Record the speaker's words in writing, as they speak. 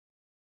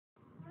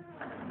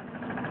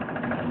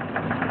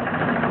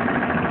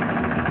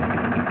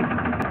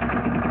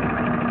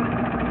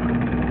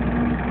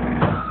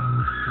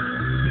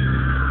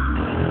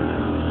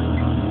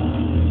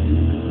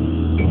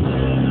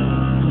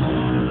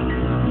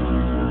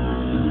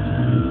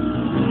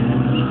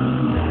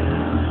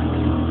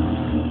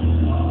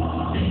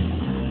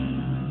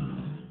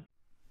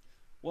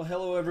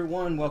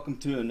everyone. Welcome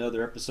to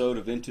another episode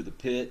of Into the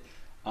Pit.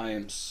 I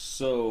am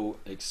so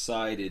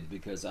excited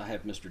because I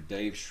have Mr.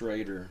 Dave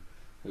Schrader,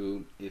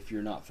 who, if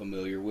you're not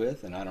familiar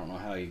with, and I don't know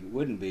how you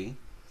wouldn't be,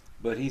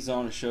 but he's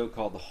on a show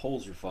called The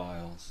Holzer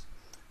Files.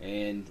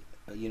 And,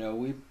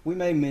 we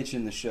may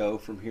mention the show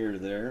from here to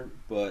there,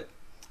 but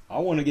I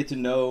want to get to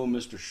know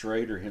Mr.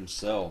 Schrader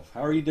himself.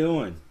 How are you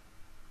doing?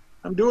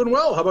 I'm doing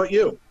well. How about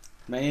you?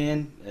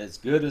 Man, as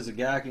good as a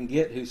guy can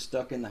get who's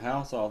stuck in the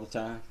house all the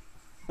time.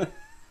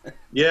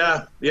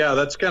 Yeah,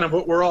 that's kind of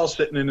what we're all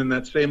sitting in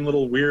that same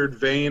little weird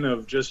vein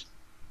of just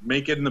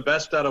making the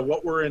best out of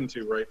what we're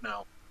into right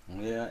now.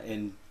 Yeah,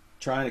 and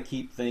trying to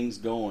keep things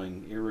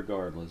going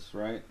irregardless,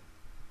 right?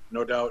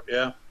 No doubt,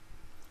 yeah.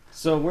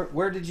 So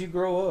where did you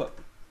grow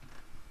up?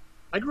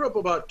 I grew up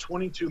about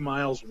 22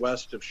 miles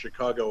west of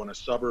Chicago in a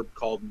suburb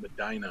called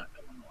Medina,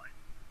 Illinois.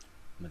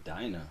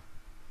 Medina.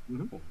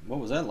 hmm What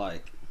was that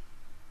like?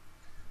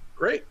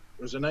 Great.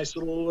 It was a nice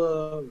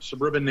little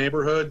suburban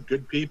neighborhood,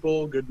 good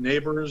people, good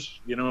neighbors.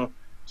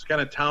 It's kind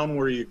of town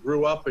where you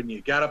grew up and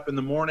you got up in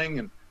the morning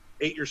and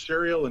ate your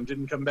cereal and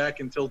didn't come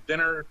back until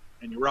dinner,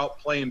 and you were out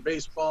playing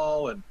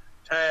baseball and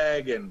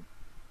tag and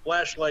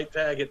flashlight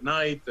tag at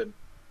night and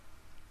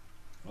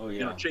Oh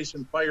yeah.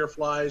 chasing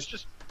fireflies.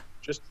 Just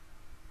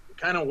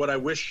kind of what I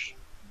wish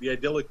the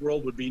idyllic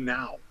world would be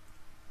now.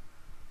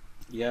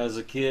 Yeah, as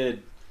a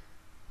kid,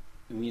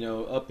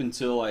 up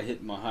until I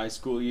hit my high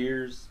school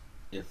years,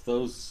 if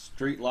those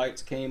street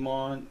lights came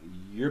on,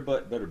 your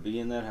butt better be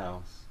in that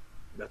house.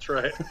 That's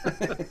right.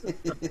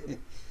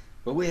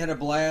 But we had a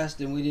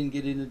blast and we didn't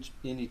get into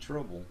any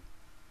trouble.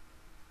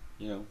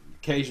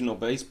 Occasional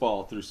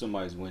baseball through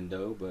somebody's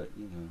window, but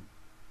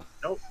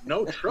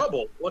No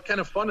trouble. What kind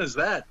of fun is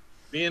that?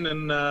 Being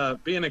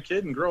a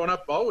kid and growing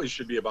up always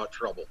should be about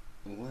trouble.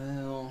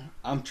 Well,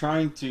 I'm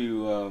trying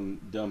to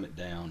dumb it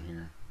down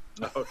here.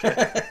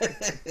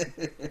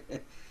 Okay.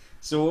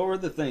 So what were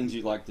the things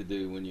you liked to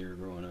do when you were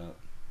growing up?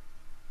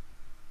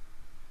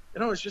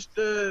 It's just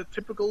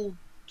typical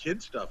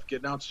kid stuff.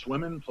 Getting out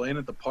swimming, playing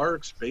at the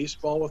parks,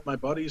 baseball with my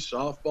buddies,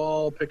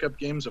 softball, pickup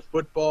games of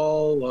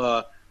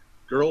football,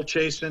 girl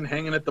chasing,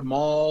 hanging at the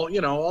mall,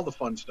 all the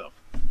fun stuff.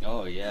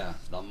 Oh yeah,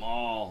 the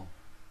mall.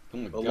 Oh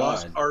my The God.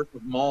 lost art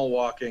of mall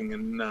walking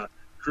and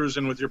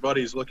cruising with your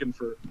buddies looking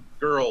for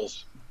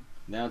girls.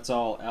 Now it's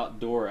all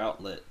outdoor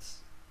outlets.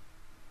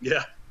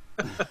 Yeah.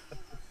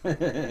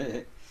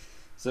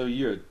 So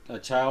you're a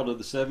child of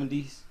the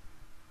 70s?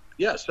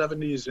 Yeah,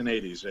 70s and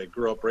 80s. I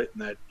grew up right in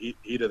that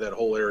heat of that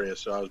whole area.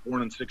 So I was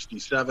born in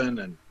 67,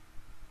 and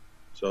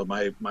so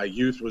my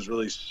youth was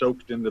really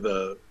soaked into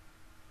the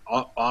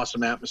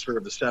awesome atmosphere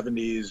of the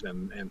 70s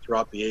and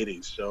throughout the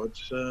 80s. So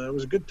it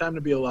was a good time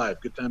to be alive,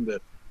 good time to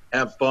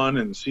have fun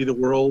and see the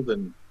world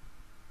and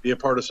be a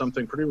part of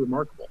something pretty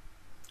remarkable.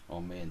 Oh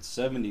man,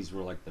 70s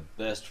were like the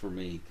best for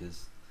me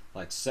because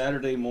like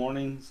Saturday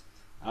mornings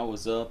I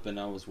was up and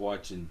I was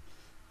watching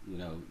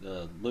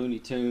the Looney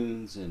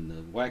Tunes and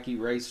the Wacky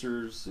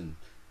Racers, and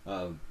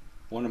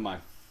one of my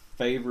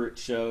favorite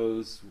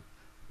shows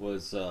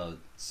was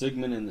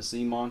Sigmund and the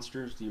Sea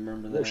Monsters. Do you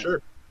remember that? Oh,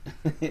 sure.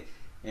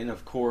 And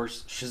of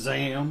course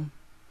Shazam.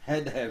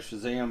 Had to have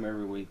Shazam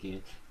every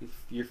weekend.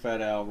 Your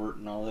Fat Albert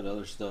and all that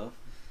other stuff.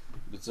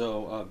 But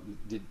so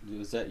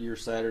was that your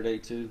Saturday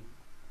too?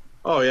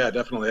 Oh yeah,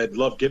 definitely. I'd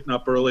love getting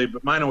up early,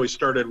 but mine always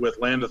started with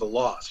Land of the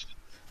Lost.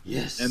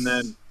 Yes. And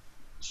then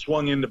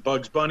swung into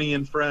Bugs Bunny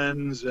and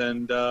Friends,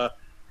 and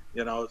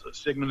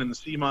Sigmund and the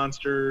Sea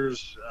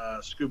Monsters,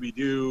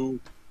 Scooby-Doo,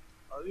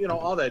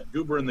 all that,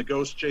 Goober and the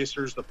Ghost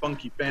Chasers, the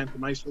Funky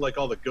Phantom. I used to like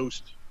all the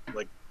ghost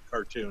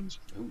cartoons.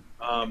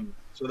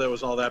 So that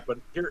was all that. But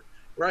here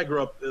where I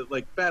grew up,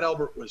 like Fat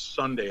Albert was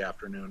Sunday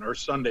afternoon or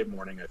Sunday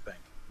morning, I think.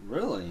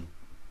 Really?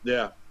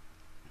 Yeah.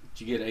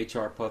 Did you get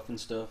HR Puffin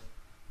stuff?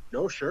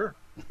 Oh sure.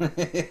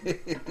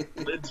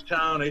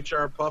 Lidstown,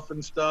 HR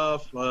Puffin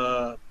stuff.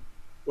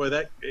 Boy,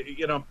 that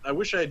I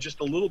wish I had just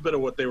a little bit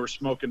of what they were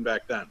smoking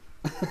back then.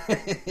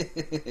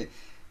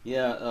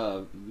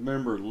 Yeah,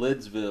 remember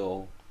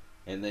Lidsville,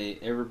 and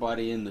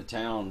everybody in the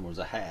town was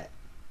a hat.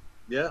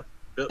 Yeah,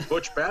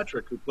 Butch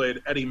Patrick, who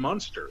played Eddie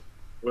Munster,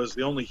 was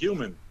the only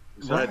human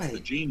besides the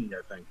Right. genie,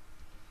 I think.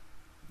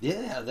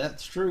 Yeah,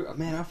 that's true.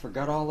 Man, I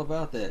forgot all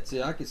about that.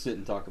 See, I could sit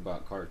and talk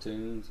about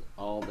cartoons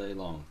all day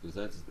long because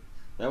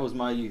that was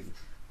my youth.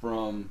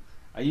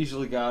 I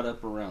usually got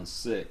up around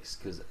 6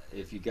 because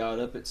if you got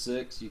up at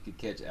 6, you could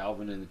catch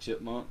Alvin and the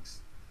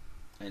Chipmunks,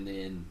 and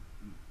then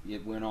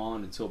it went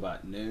on until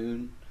about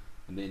noon,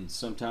 and then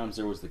sometimes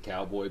there was the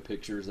cowboy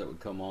pictures that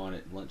would come on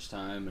at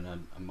lunchtime, and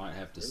I might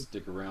have to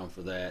stick around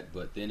for that.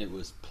 But then it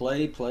was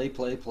play, play,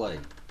 play, play.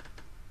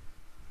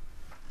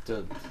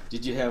 So,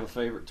 did you have a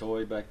favorite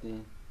toy back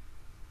then?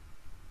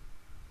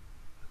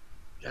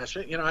 Gosh,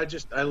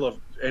 I love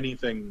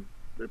anything.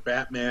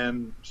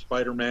 Batman,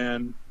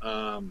 Spider-Man.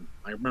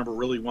 I remember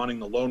really wanting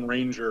the Lone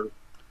Ranger,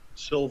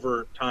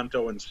 Silver,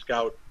 Tonto, and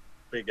Scout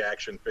big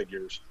action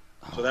figures.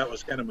 So that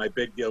was kind of my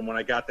big deal. When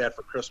I got that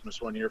for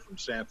Christmas one year from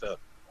Santa,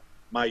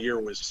 my year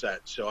was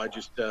set. So I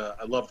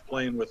loved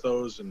playing with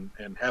those and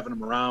having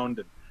them around.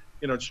 And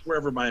just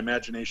wherever my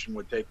imagination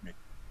would take me.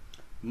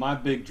 My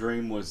big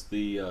dream was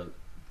the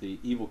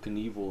Evil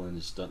Knievel and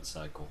the stunt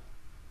cycle.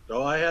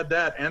 So I had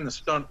that and the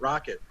stunt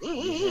rocket.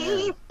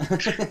 Yeah.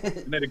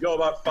 And then to go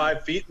about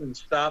 5 feet and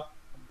stop.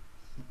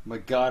 My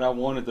God, I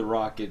wanted the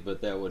rocket,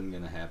 but that wasn't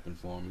going to happen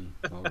for me.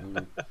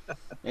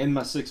 And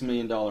my $6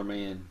 million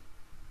man.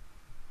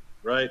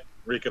 Right,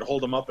 where you could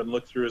hold him up and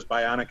look through his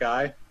bionic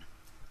eye.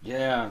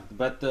 Yeah,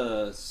 about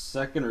the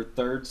second or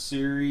third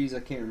series, I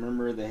can't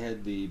remember. They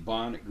had the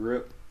bionic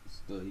grip,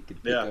 so he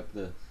could pick Yeah, up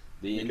the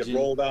you could engine.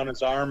 roll down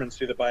his arm and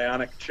see the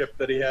bionic chip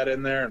that he had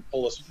in there and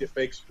pull his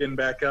fake skin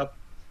back up.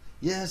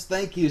 Yes,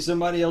 thank you.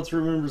 Somebody else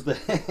remembers Oh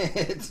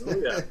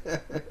yeah.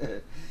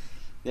 that.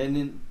 And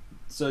then,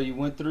 so you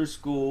went through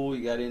school,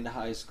 you got into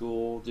high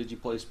school. Did you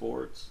play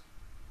sports?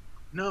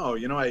 No,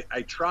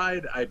 I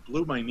tried. I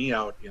blew my knee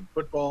out in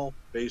football,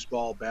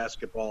 baseball,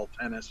 basketball,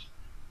 tennis.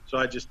 So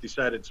I just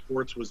decided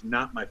sports was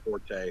not my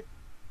forte.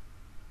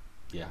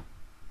 Yeah,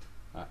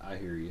 I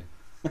hear you.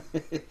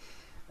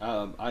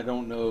 I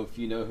don't know if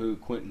you know who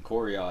Quentin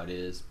Coriat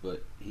is,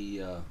 but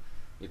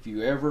if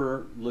you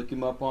ever look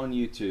him up on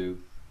YouTube,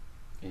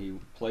 he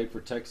played for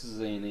Texas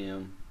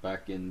A&M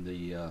back in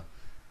the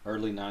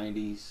early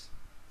 '90s,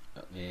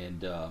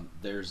 and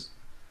there's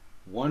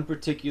one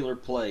particular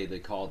play they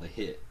call the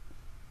hit.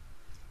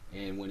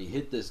 And when he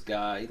hit this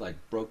guy, he like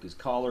broke his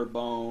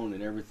collarbone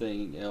and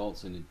everything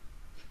else, and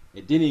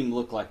it didn't even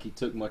look like he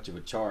took much of a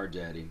charge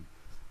at him.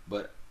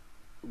 But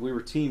we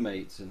were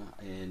teammates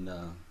in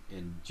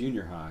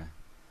junior high,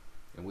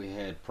 and we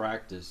had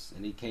practice,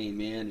 and he came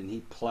in and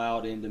he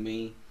plowed into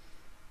me,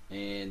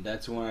 and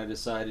that's when I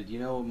decided,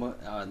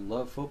 I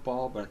love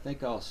football, but I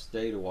think I'll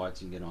stay to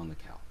watching it on the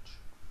couch.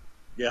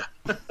 Yeah.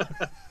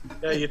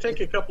 Yeah, you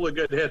take a couple of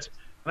good hits.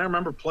 And I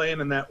remember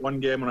playing in that one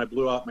game when I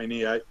blew out my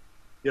knee. I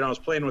was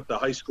playing with the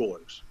high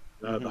schoolers,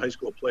 the high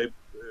school play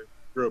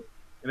group,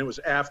 and it was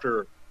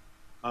after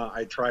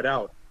I tried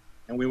out.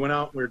 And we went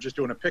out, we were just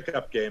doing a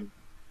pickup game,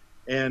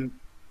 and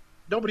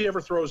nobody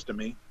ever throws to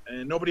me,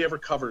 and nobody ever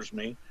covers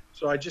me.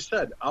 So I just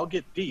said, I'll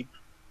get deep,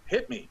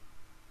 hit me.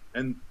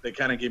 And they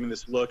kind of gave me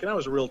this look, and I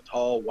was a real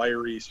tall,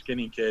 wiry,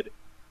 skinny kid.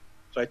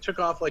 So I took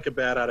off like a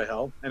bat out of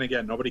hell. And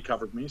again, nobody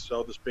covered me.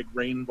 So this big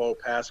rainbow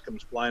pass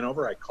comes flying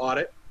over. I caught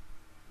it.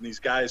 And these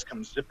guys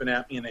come zipping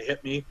at me and they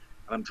hit me.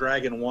 And I'm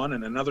dragging one.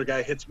 And another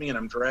guy hits me and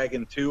I'm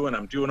dragging two. And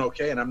I'm doing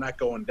okay. And I'm not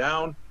going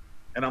down.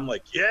 And I'm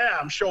like, yeah,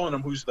 I'm showing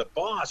them who's the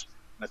boss.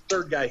 And the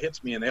third guy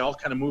hits me and they all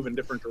kind of move in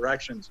different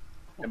directions.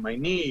 And my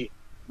knee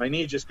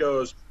just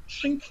goes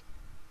shink.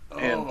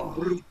 And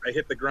I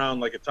hit the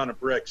ground like a ton of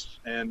bricks.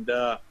 And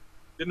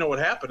didn't know what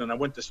happened. And I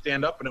went to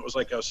stand up and it was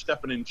like I was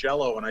stepping in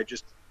jello. And I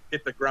just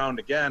hit the ground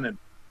again and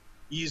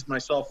eased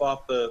myself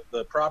off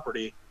the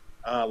property,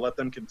 let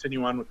them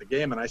continue on with the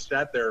game. And I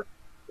sat there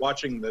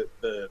watching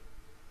the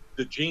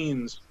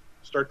jeans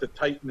start to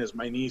tighten as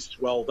my knee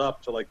swelled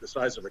up to like the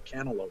size of a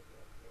cantaloupe.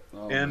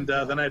 And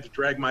then I had to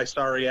drag my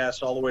sorry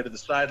ass all the way to the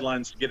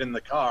sidelines to get in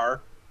the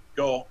car,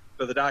 go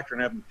to the doctor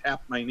and have them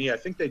tap my knee. I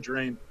think they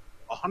drained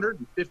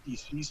 150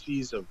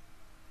 cc's of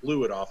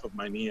fluid off of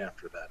my knee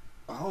after that.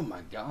 Oh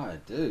my God,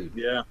 dude.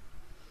 Yeah.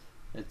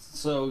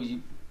 So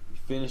you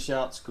finish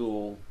out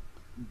school.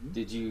 Mm-hmm.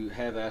 Did you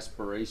have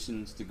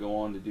aspirations to go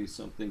on to do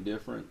something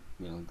different?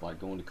 Like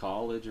going to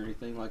college or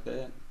anything like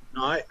that?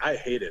 No, I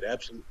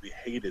absolutely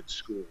hated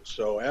school.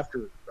 So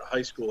after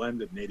high school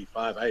ended in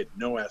 '85, I had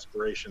no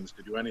aspirations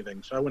to do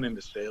anything. So I went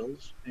into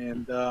sales,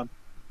 and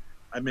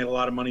I made a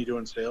lot of money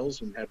doing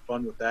sales and had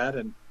fun with that.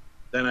 And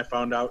then I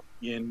found out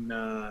in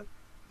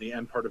the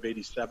end part of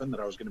 '87 that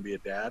I was going to be a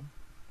dad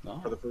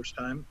for the first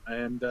time,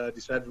 and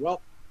decided,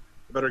 well,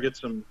 I better get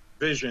some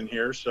vision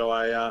here. So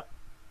I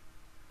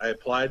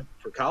applied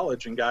for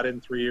college and got in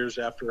 3 years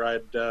after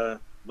I'd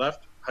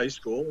left high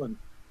school, and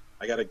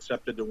I got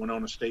accepted to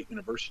Winona State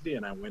University,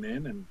 and I went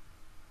in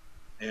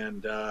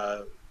and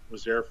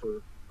was there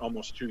for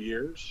almost 2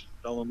 years.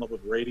 Fell in love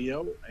with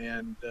radio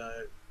and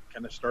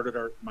kind of started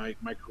my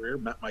career.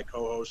 Met my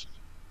co-host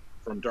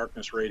from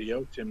Darkness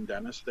Radio, Tim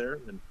Dennis, there,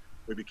 and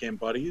we became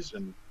buddies.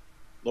 And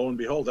lo and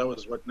behold, that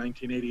was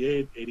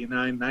 1988,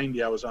 89,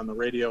 90. I was on the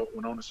radio at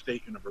Winona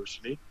State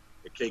University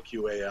at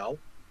KQAL.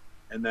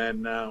 And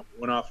then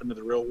went off into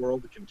the real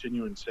world to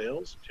continue in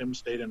sales. Tim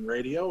stayed in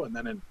radio, and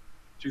then in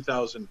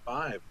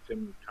 2005,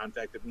 Tim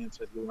contacted me and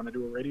said, we want to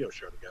do a radio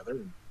show together.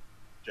 And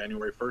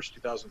January 1st,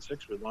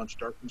 2006, we launched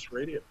Darkness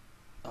Radio.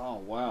 Oh,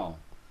 wow.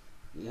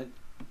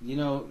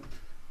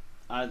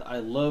 I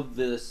love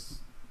this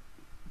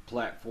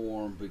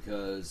platform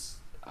because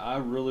I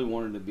really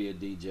wanted to be a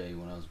DJ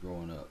when I was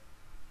growing up.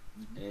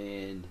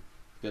 And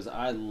because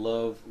I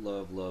love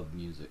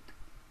music.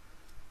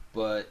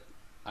 But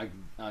I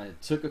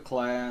took a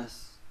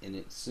class and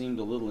it seemed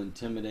a little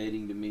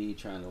intimidating to me,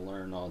 trying to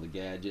learn all the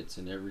gadgets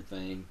and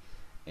everything.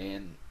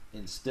 And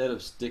instead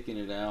of sticking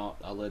it out,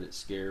 I let it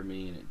scare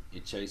me and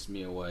it chased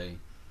me away.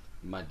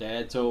 My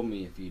dad told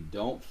me, if you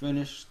don't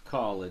finish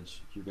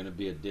college, you're going to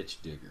be a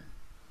ditch digger.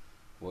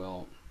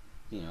 Well,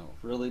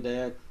 really,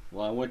 Dad?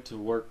 Well, I went to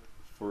work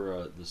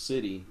for the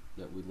city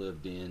that we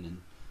lived in,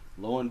 and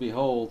lo and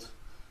behold,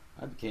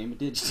 I became a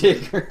ditch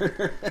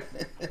digger.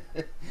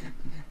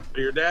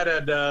 Your dad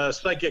had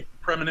psychic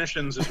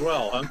premonitions as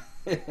well,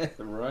 huh?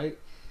 Right.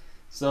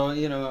 So,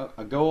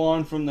 I go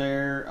on from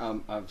there.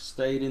 I've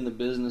stayed in the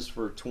business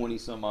for 20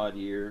 some odd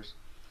years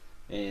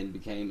and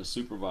became a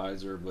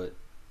supervisor, but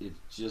it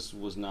just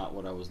was not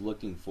what I was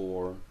looking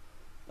for.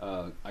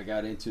 I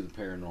got into the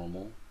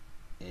paranormal,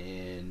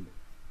 and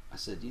I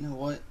said, you know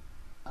what?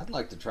 I'd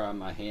like to try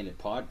my hand at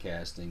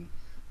podcasting.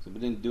 So I've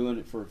been doing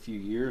it for a few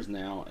years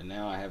now, and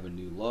now I have a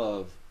new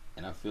love,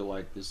 and I feel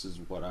like this is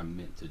what I'm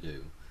meant to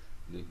do.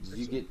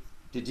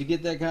 Did you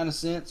get that kind of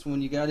sense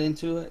when you got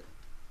into it?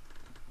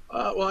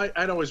 Well,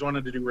 I'd always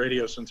wanted to do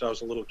radio since I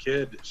was a little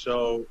kid.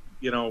 So,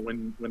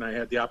 when I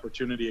had the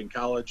opportunity in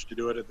college to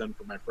do it, and then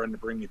for my friend to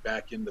bring me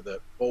back into the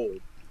fold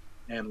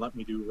and let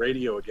me do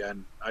radio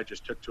again, I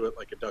just took to it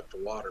like a duck to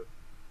water.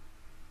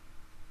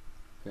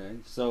 Okay.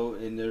 So,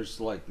 and there's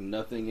like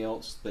nothing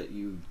else that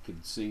you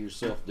could see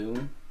yourself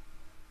doing?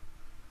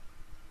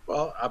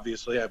 Well,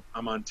 obviously,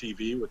 I'm on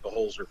TV with the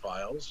Holzer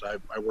Files.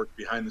 I worked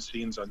behind the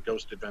scenes on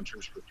Ghost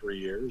Adventures for 3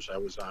 years. I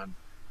was on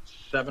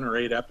 7 or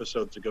 8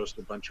 episodes of Ghost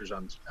Adventures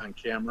on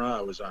camera.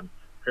 I was on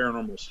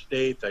Paranormal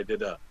State. I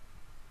did a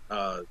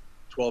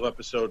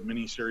 12-episode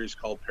miniseries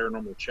called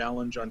Paranormal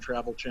Challenge on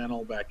Travel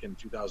Channel back in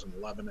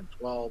 2011 and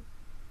 12.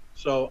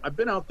 So I've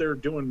been out there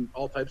doing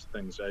all types of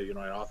things. I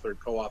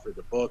co-authored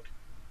a book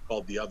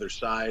called The Other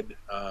Side,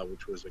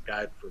 which was a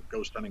guide for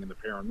ghost hunting and the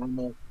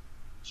paranormal.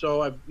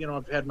 So I've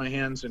had my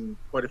hands in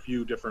quite a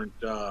few different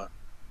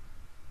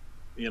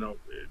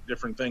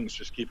different things,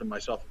 just keeping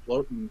myself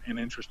afloat and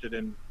interested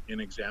in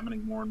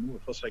examining more and more.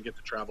 Plus, I get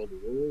to travel the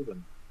world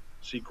and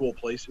see cool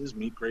places,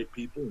 meet great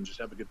people, and just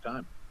have a good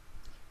time.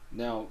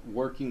 Now,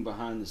 working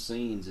behind the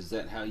scenes, is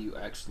that how you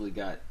actually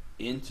got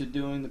into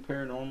doing the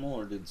paranormal,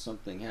 or did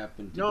something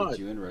happen to No, get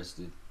you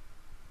interested?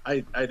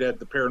 I'd had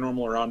the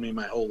paranormal around me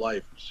my whole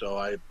life, so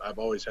I've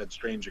always had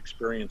strange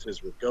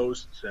experiences with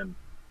ghosts and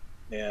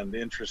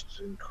interests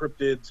in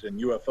cryptids and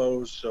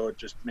UFOs. So it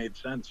just made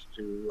sense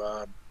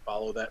to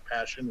follow that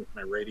passion with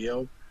my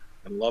radio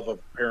and love of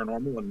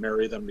paranormal and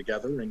marry them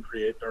together and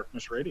create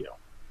Darkness Radio.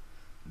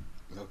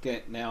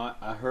 Okay, now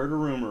I heard a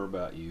rumor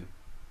about you,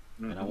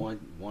 and I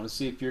Mm-hmm. want to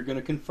see if you're going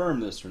to confirm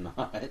this or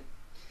not.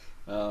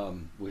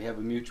 We have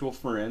a mutual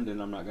friend,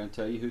 and I'm not going to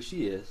tell you who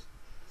she is,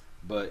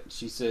 but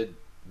she said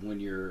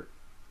when you're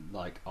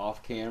like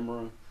off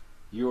camera,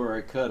 you are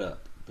a cut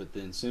up. But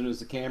then, as soon as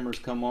the cameras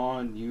come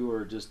on, you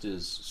are just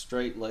as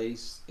straight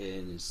laced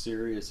and as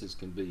serious as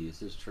can be. Is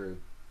this true?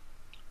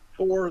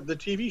 For the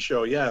TV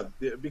show, yeah,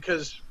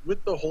 because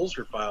with the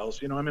Holzer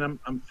Files,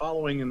 I'm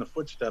following in the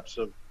footsteps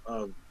of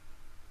a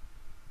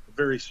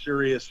very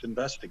serious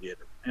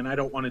investigator, and I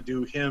don't want to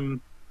do him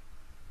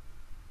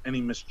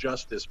any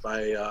misjustice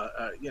by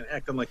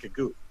acting like a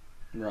goof.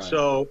 Right.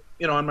 So,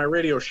 on my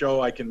radio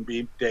show, I can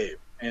be Dave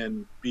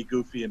and be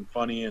goofy and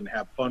funny and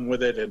have fun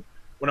with it. And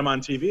when I'm on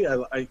TV,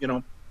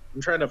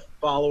 I'm trying to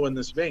follow in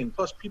this vein.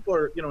 Plus, people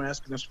are,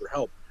 asking us for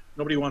help.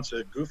 Nobody wants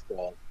a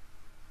goofball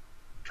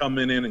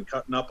coming in and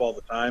cutting up all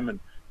the time and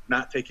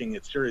not taking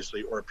it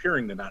seriously or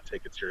appearing to not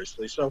take it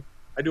seriously. So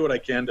I do what I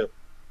can to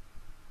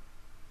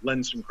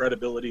lend some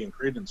credibility and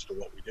credence to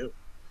what we do.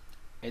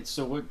 And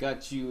so, what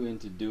got you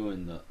into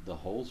doing the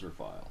Holzer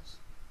files?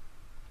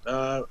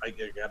 I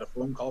got a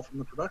phone call from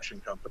the production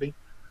company.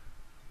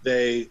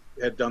 They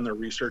had done their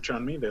research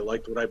on me. They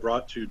liked what I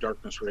brought to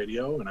Darkness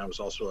Radio, and I was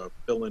also a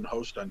fill-in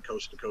host on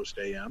Coast to Coast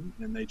AM.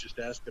 And they just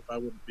asked if I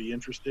would be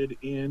interested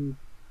in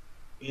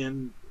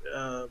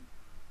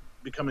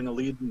becoming a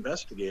lead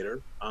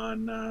investigator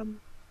on the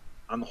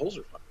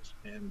Holzer files.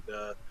 And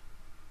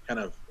kind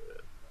of,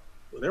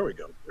 well, there we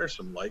go. There's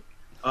some light.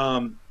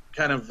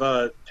 Kind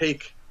of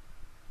take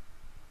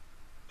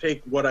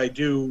what I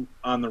do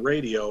on the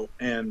radio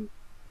and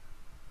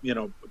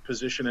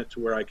position it to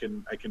where I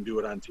can do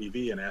it on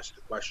TV and ask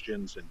the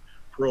questions and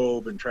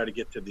probe and try to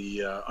get to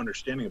the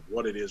understanding of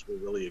what it is we're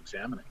really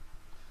examining.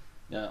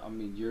 Now, I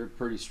mean, you're a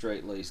pretty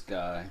straight laced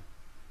guy,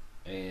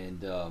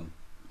 and I'll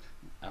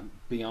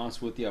be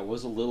honest with you, I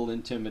was a little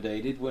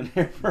intimidated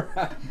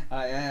whenever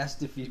I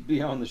asked if you'd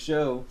be on the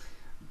show,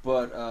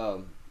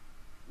 but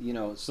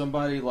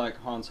somebody like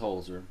Hans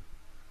Holzer,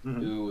 Mm-hmm.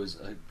 who was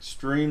an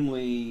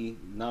extremely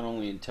not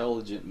only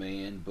intelligent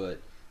man, but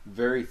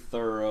very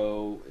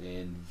thorough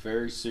and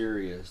very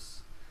serious.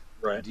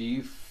 Right. Do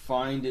you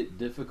find it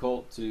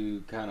difficult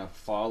to kind of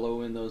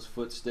follow in those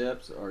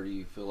footsteps, or do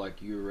you feel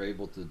like you were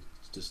able to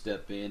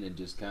step in and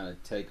just kind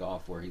of take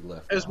off where he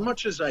left As off?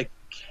 much as I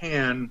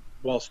can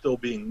while still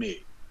being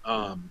me.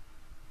 I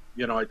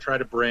try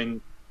to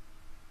bring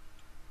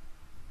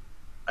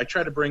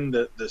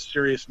the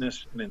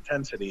seriousness and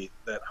intensity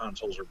that Hans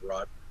Holzer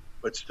brought,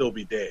 but still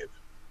be Dave,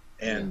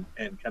 and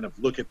kind of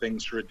look at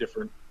things through a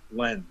different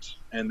lens.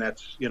 And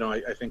that's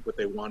I think what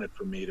they wanted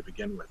from me to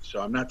begin with.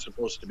 So I'm not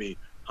supposed to be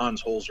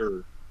Hans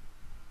Holzer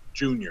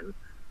Jr.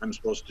 I'm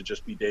supposed to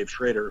just be Dave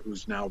Schrader,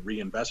 who's now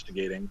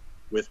reinvestigating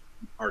with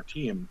our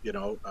team.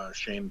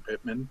 Shane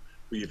Pittman,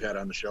 who you've had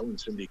on the show, and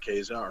Cindy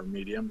Keza, our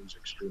medium, who's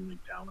extremely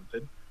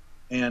talented.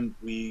 And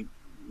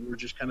we're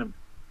just kind of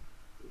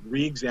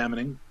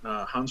re-examining.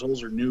 Hans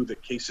Holzer knew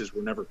that cases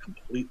were never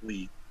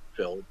completely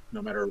filled,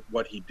 no matter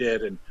what he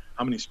did and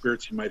how many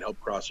spirits he might help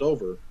cross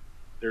over.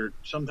 There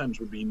sometimes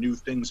would be new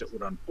things that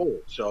would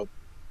unfold. So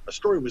a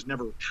story was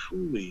never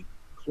truly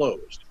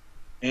closed.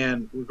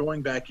 And we're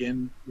going back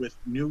in with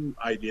new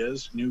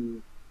ideas,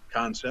 new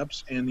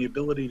concepts, and the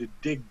ability to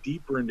dig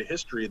deeper into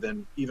history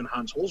than even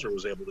Hans Holzer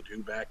was able to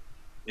do back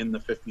in the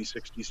 50s,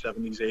 60s,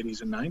 70s,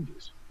 80s, and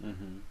 90s.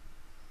 Mm-hmm.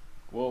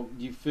 Well,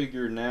 you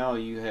figure now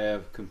you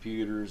have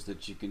computers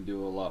that you can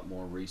do a lot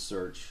more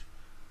research,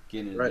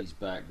 get into Right. these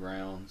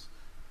backgrounds.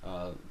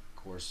 Of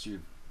course,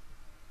 you've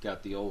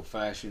got the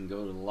old-fashioned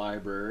go to the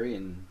library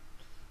and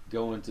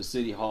go into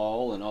City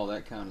Hall and all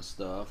that kind of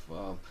stuff.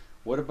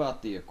 What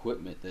about the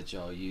equipment that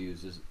y'all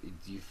use?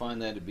 Do you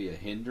find that to be a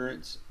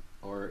hindrance,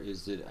 or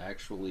is it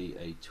actually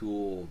a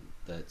tool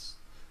that's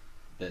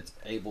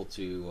able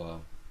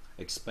to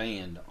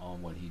expand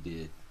on what he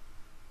did?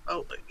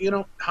 Oh,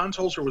 Hans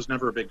Holzer was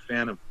never a big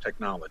fan of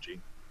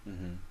technology.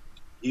 Mm-hmm.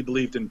 He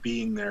believed in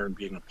being there and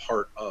being a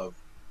part of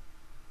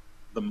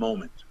the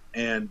moment.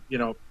 And,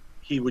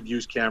 he would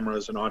use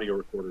cameras and audio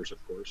recorders,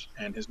 of course,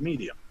 and his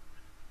medium.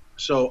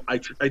 So I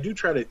do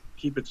try to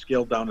keep it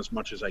scaled down as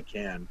much as I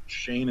can.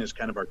 Shane is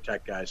kind of our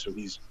tech guy, so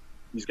he's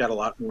got a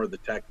lot more of the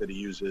tech that he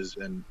uses,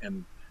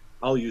 and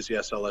I'll use the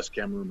SLS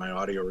camera, my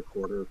audio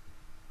recorder,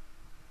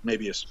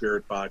 maybe a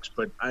spirit box,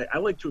 but I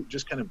like to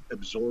just kind of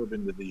absorb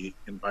into the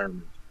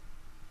environment.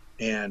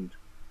 And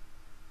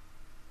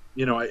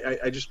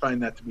I just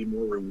find that to be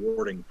more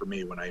rewarding for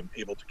me when I'm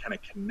able to kind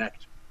of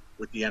connect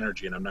with the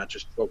energy, and I'm not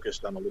just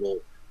focused on a little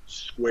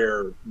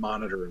square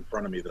monitor in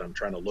front of me that I'm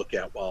trying to look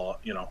at while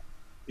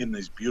in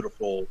these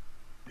beautiful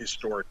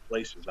historic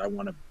places. I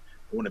want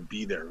to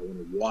be there. I want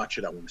to watch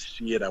it. I want to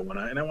see it. I want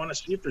to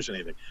see if there's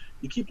anything.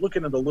 You keep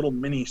looking at the little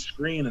mini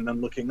screen and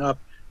then looking up.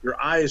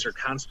 Your eyes are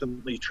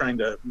constantly trying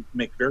to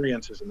make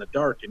variances in the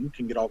dark, and you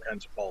can get all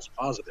kinds of false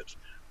positives.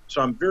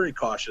 So I'm very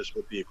cautious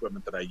with the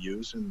equipment that I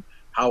use and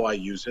how I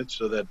use it,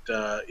 so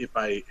that if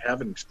I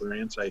have an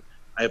experience, I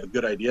have a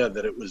good idea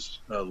that it was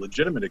a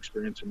legitimate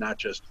experience and not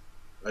just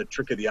a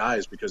trick of the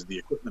eyes because of the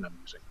equipment I'm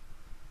using.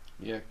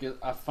 Yeah, 'cause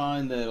I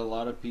find that a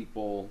lot of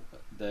people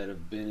that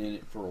have been in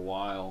it for a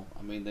while,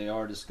 I mean, they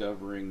are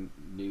discovering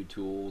new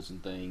tools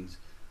and things,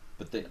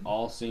 but they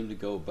all seem to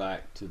go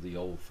back to the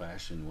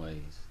old-fashioned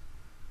ways.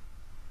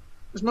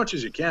 As much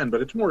as you can,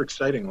 but it's more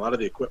exciting. A lot of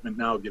the equipment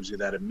now gives you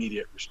that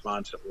immediate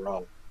response that we're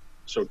all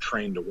so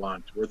trained to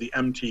want. We're the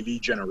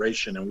MTV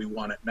generation, and we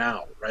want it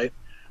now, right?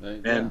 Yeah,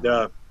 And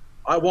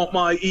I want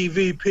my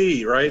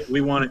EVP, right?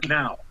 We want it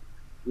now.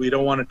 We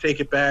don't want to take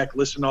it back,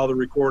 listen to all the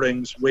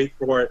recordings, wait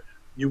for it.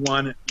 You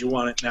want it. You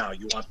want it now.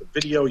 You want the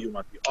video. You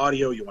want the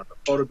audio. You want the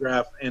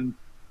photograph. And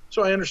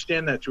so I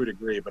understand that to a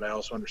degree, but I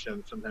also understand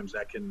that sometimes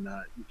that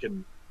you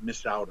can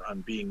miss out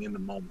on being in the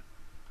moment.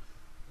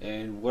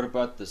 and what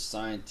about the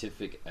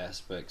scientific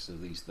aspects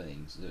of these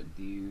things?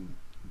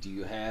 Do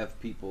you have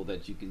people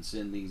that you can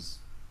send these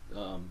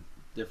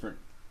different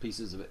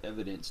pieces of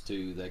evidence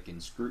to that can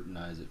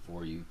scrutinize it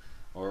for you,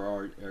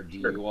 or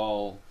do Sure. you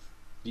all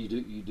you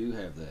do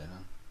have that?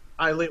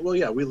 Huh? Well,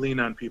 yeah, we lean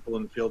on people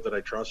in the field that I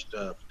trust,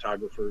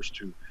 photographers,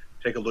 to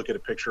take a look at a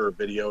picture or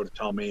video to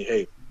tell me,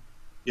 hey,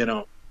 you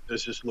know,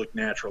 does this look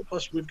natural?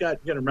 Plus, you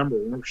got to remember,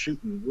 when we're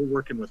shooting, we're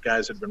working with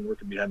guys that have been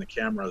working behind the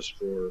cameras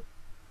for,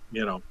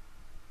 you know,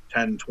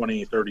 10,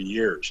 20, 30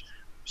 years.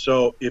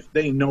 So if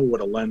they know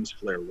what a lens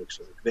flare looks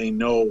like, they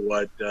know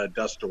what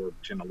dust orb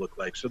is going to look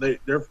like. So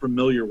they're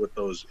familiar with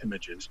those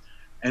images,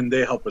 and they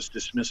help us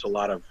dismiss a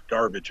lot of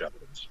garbage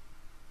evidence.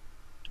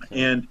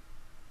 Okay. And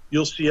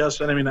you'll see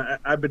us, and I mean,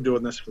 I've been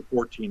doing this for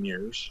 14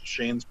 years.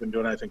 Shane's been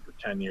doing it, I think, for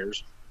 10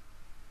 years.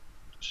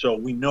 So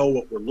we know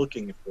what we're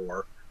looking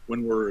for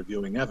when we're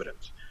reviewing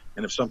evidence.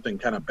 And if something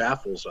kind of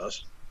baffles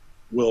us,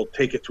 we'll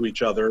take it to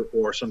each other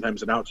or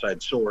sometimes an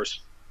outside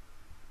source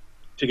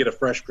to get a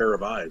fresh pair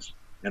of eyes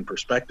and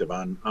perspective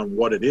on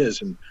what it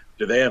is, and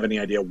do they have any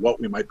idea what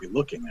we might be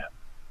looking at.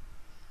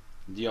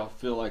 Do y'all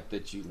feel like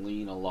that you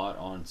lean a lot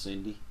on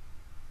Cindy?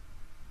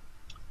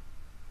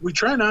 We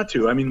try not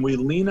to. I mean, we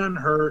lean on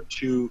her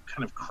to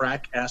kind of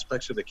crack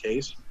aspects of the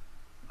case.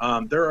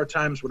 There are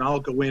times when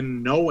I'll go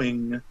in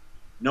knowing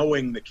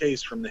the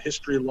case from the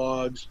history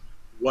logs,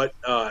 what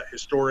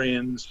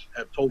historians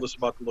have told us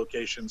about the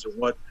locations, and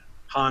what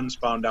Hans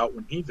found out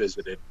when he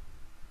visited.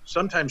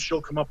 Sometimes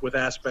she'll come up with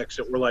aspects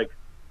that we're like,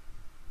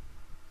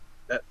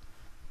 that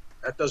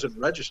that doesn't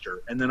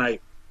register, and then I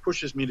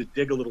pushes me to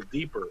dig a little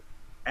deeper,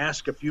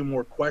 ask a few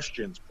more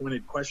questions,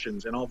 pointed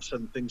questions, and all of a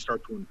sudden things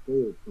start to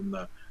unfold from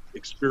the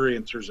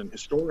experiencers and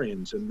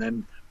historians, and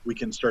then we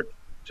can start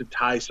to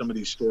tie some of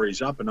these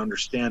stories up and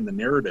understand the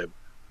narrative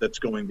that's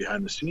going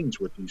behind the scenes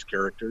with these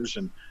characters,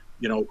 and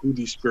who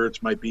these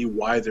spirits might be,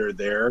 why they're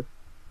there.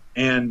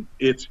 And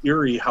it's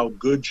eerie how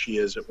good she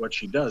is at what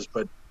she does.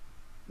 But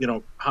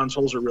Hans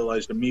Holzer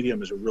realized a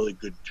medium is a really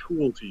good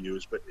tool to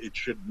use, but it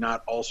should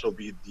not also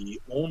be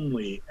the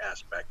only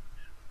aspect.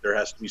 There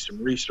has to be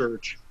some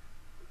research.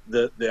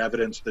 the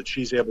evidence that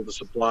she's able to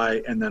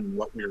supply, and then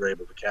what we were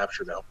able to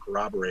capture to help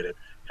corroborate it,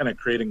 kind of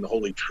creating the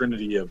holy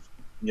trinity of,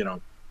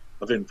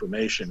 of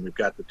information. We've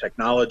got the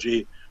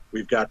technology,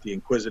 we've got the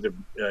inquisitive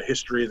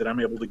history that I'm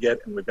able to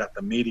get, and we've got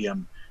the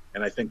medium.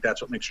 And I think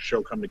that's what makes the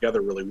show come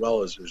together really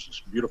well, is there's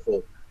this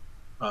beautiful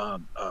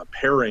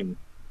pairing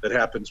that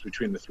happens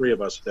between the three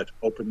of us that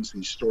opens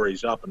these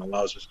stories up and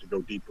allows us to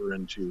go deeper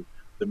into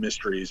the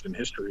mysteries and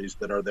histories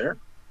that are there.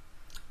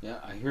 Yeah,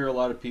 I hear a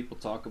lot of people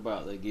talk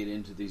about they get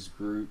into these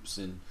groups,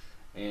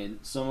 and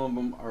some of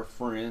them are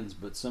friends,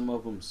 but some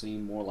of them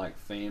seem more like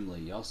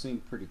family. Y'all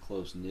seem pretty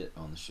close knit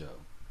on the show.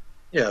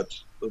 Yeah,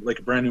 it's like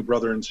a brand new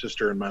brother and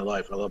sister in my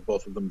life. I love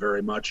both of them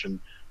very much, and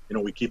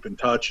we keep in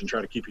touch and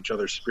try to keep each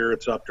other's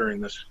spirits up during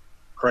this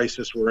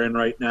crisis we're in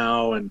right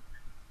now. And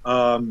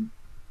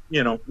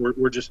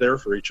we're just there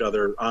for each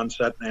other on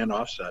set and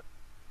off set.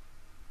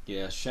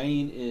 Yeah,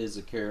 Shane is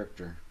a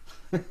character.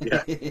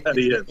 Yeah, that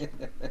he is.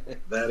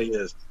 That he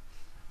is.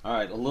 All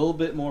right, a little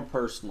bit more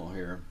personal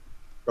here.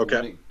 Okay.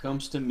 When it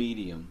comes to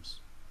mediums,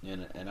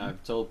 and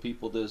I've told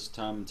people this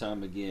time and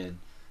time again,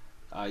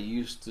 I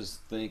used to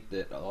think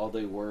that all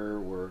they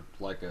were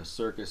like a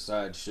circus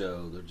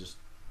sideshow.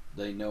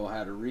 They know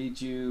how to read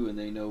you, and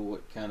they know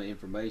what kind of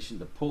information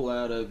to pull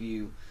out of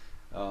you.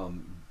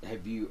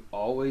 Have you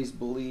always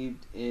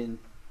believed in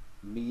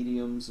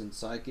mediums and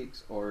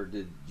psychics, or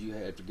did you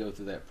have to go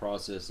through that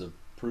process of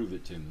prove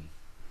it to me?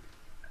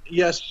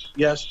 Yes,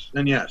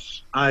 and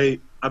yes. I've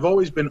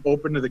always been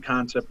open to the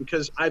concept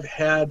because I've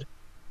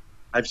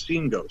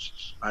seen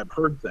ghosts, I've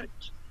heard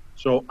things.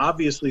 So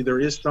obviously there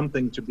is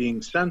something to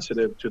being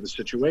sensitive to the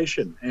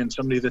situation, and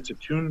somebody that's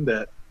attuned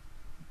that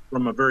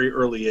from a very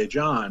early age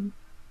on,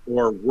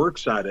 or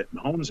works at it and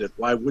hones it,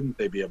 why wouldn't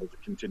they be able to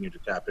continue to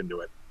tap into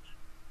it?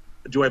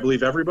 Do I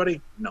believe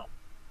everybody? No.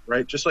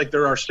 Right? Just like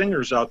there are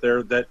singers out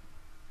there that,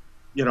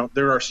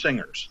 there are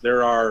singers.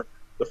 There are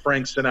the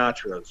Frank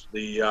Sinatras,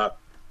 the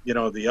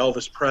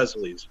Elvis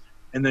Presleys,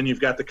 and then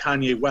you've got the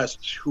Kanye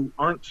Wests, who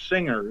aren't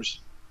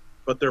singers,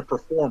 but they're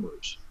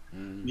performers.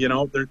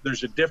 Mm-hmm.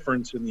 There's a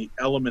difference in the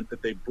element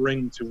that they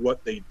bring to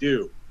what they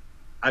do.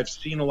 I've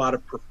seen a lot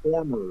of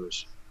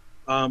performers,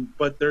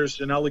 but there's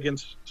an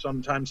elegance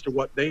sometimes to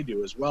what they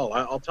do as well.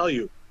 I'll tell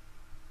you,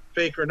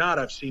 fake or not,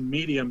 I've seen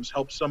mediums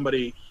help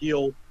somebody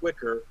heal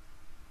quicker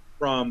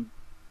from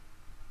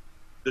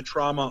the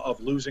trauma of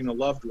losing a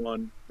loved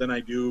one than I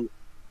do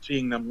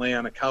seeing them lay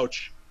on a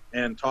couch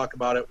and talk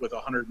about it with a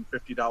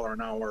 $150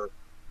 an hour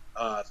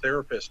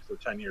therapist for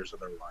 10 years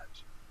of their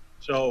lives.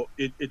 So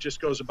it just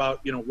goes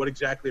about, what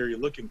exactly are you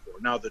looking for?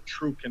 Now, the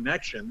true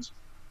connections,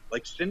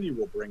 like Cindy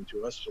will bring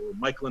to us, or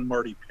Michael and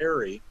Marty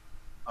Perry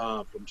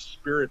from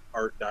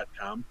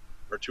spiritart.com,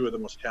 are two of the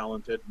most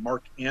talented.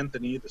 Mark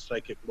Anthony, the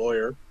psychic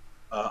lawyer,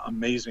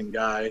 amazing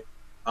guy.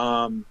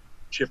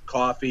 Chip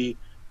Coffey.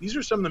 These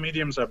are some of the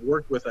mediums I've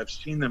worked with. I've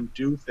seen them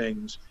do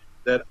things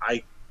that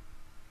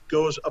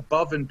goes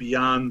above and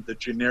beyond the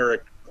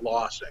generic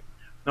glossing.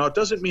 Now, it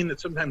doesn't mean that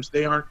sometimes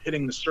they aren't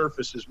hitting the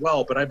surface as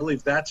well, but I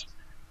believe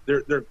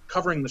they're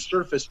covering the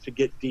surface to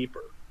get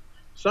deeper.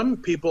 Some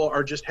people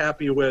are just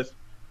happy with,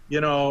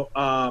 Kyle,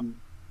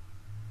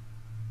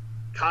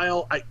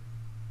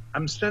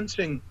 I'm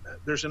sensing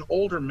there's an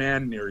older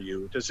man near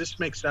you. Does this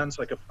make sense?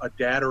 Like a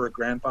dad or a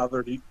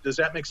grandfather? Does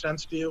that make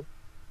sense to you?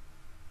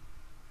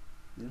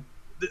 Yeah.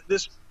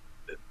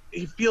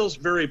 He feels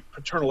very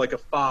paternal, like a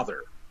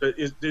father.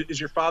 Is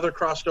your father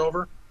crossed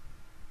over?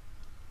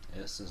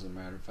 Yes, as a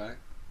matter of fact.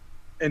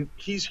 And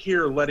he's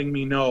here letting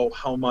me know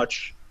how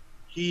much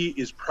he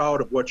is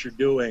proud of what you're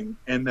doing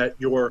and that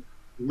you're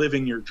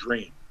living your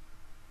dream.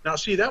 Now,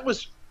 see,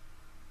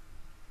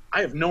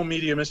 I have no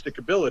mediumistic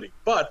ability,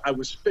 but I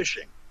was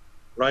fishing,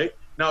 right?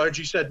 Now, as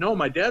you said, no,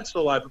 my dad's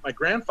still alive, but my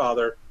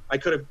grandfather, I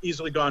could have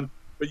easily gone,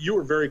 but you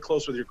were very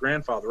close with your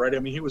grandfather, right? I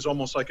mean, he was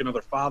almost like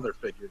another father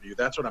figure to you.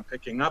 That's what I'm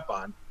picking up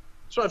on.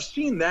 So I've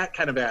seen that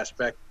kind of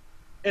aspect,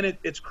 and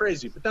it's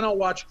crazy. But then I'll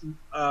watch,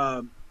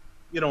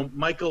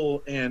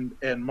 Michael and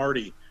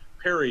Marty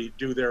Perry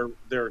do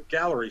their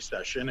gallery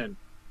session, and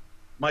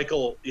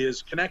Michael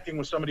is connecting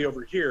with somebody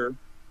over here,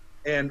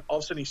 and all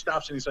of a sudden he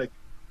stops and he's like,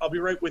 I'll be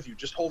right with you.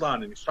 Just hold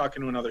on. And he's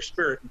talking to another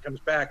spirit and comes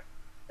back,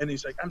 and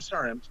he's like, I'm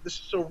sorry. This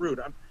is so rude.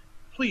 I'm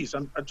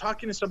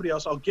talking to somebody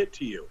else. I'll get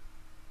to you.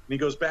 And he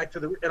goes back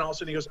and all of a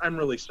sudden he goes, I'm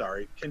really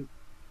sorry.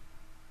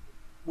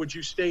 Would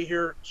you stay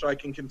here so I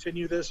can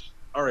continue this?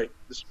 All right.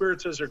 The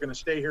spirit says they're going to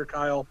stay here,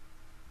 Kyle.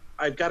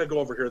 I've got to go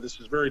over here. This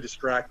is very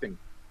distracting.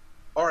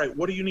 All right.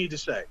 What do you need to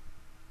say?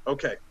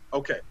 Okay.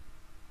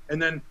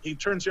 And then he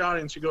turns to the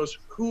audience. He goes,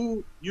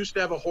 who used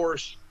to have a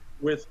horse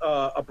with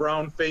a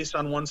brown face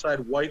on one side,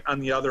 white on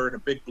the other, and a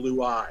big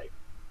blue eye?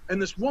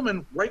 And this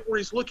woman, right where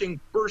he's looking,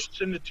 bursts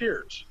into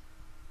tears.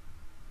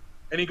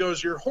 And he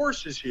goes, your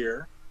horse is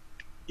here.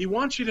 He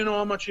wants you to know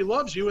how much he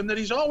loves you and that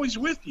he's always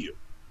with you.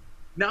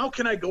 Now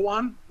can I go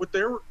on with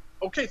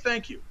okay,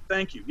 thank you.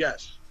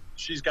 Yes,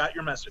 she's got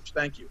your message.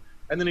 Thank you.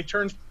 And then he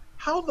turns,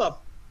 how do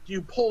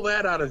you pull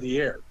that out of the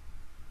air?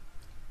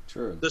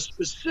 True. The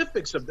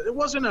specifics of it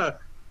wasn't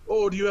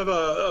oh, do you have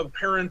a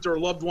parent or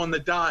loved one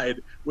that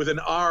died with an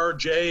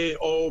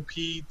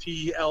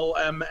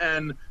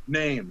RJOPTLMN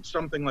name,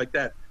 something like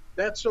that.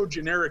 That's so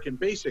generic and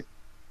basic.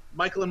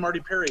 Michael and Marty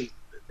Perry,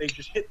 they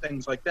just hit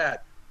things like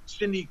that.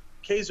 Cindy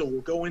Kazel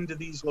will go into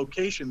these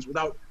locations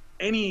without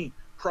any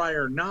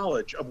prior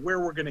knowledge of where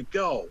we're going to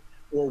go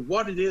or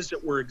what it is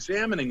that we're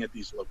examining at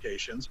these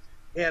locations,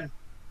 and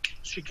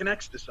she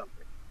connects to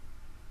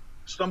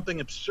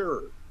something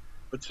absurd,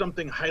 but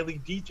something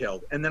highly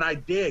detailed. And then I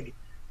dig.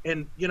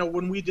 And, you know,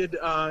 when we did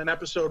an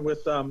episode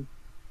with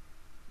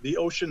the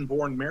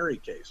Ocean-Born Mary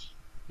case,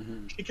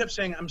 she kept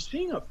saying, I'm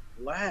seeing a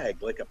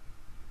flag, like a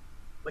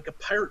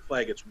pirate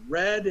flag. It's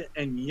red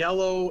and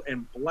yellow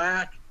and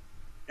black.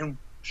 And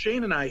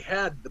Shane and I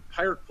had the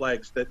pirate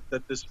flags that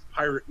this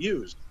pirate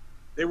used.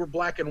 They were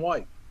black and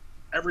white,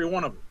 every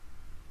one of them.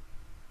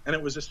 And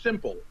it was a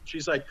symbol.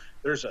 She's like,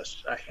 there's a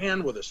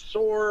hand with a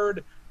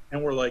sword.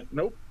 And we're like,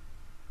 nope.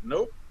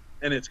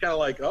 And it's kind of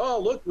like, oh,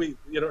 look,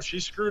 she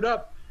screwed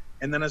up.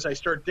 And then as I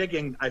start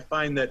digging, I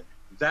find that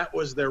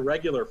was their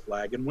regular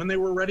flag. And when they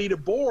were ready to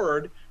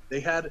board,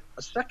 they had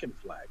a second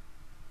flag.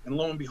 And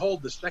lo and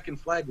behold, the second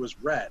flag was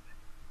red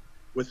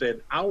with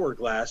an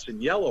hourglass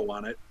in yellow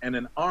on it and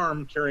an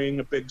arm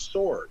carrying a big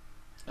sword.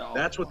 Oh,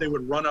 that's what they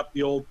would run up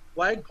the old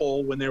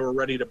flagpole when they were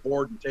ready to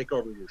board and take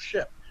over your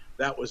ship.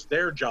 That was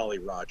their Jolly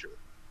Roger.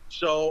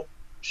 So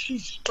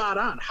she's spot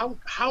on.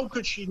 How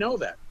could she know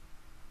that?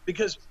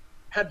 Because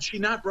had she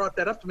not brought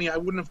that up to me, I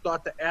wouldn't have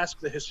thought to ask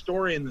the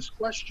historian this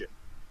question.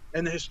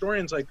 And the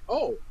historian's like,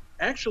 oh,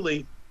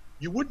 actually,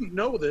 you wouldn't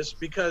know this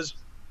because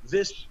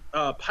this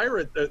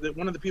pirate,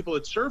 one of the people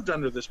that served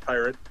under this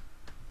pirate,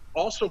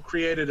 also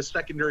created a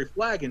secondary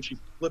flag, and she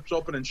flips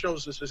open and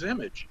shows us his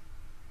image.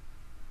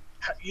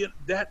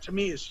 That to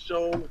me is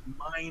so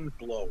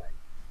mind-blowing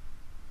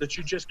that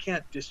you just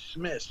can't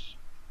dismiss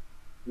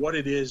what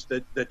it is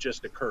that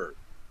just occurred.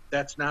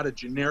 That's not a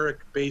generic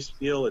base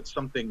deal. It's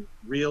something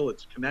real.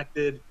 It's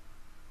connected,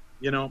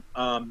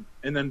 and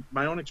then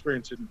my own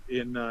experience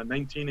in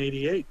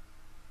 1988,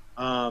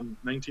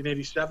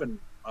 1987,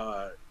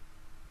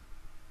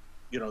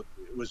 it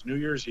was New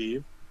Year's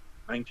Eve,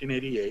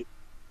 1988.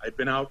 I'd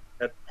been out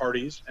at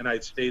parties and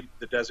I'd stayed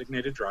the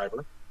designated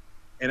driver.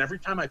 And every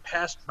time I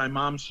passed my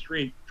mom's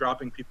street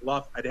dropping people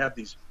off, I'd have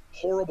these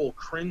horrible,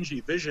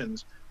 cringy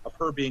visions of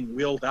her being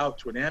wheeled out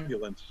to an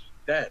ambulance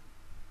dead.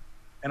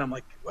 And I'm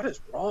like, what is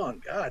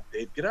wrong? God,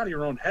 Dave, get out of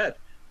your own head.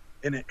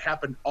 And it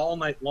happened all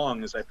night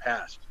long as I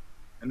passed.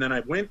 And then I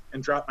went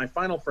and dropped my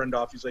final friend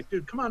off. He's like,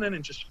 dude, come on in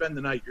and just spend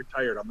the night. You're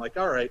tired. I'm like,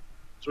 all right.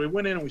 So we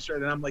went in and we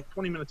started, and I'm like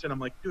 20 minutes in, I'm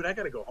like, dude, I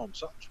got to go home.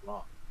 Something's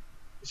wrong.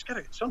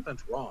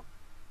 Something's wrong.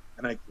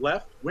 And I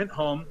left, went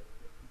home.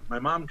 My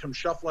mom comes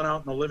shuffling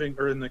out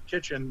in the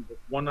kitchen, with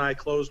one eye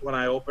closed, one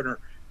eye open, her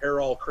hair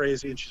all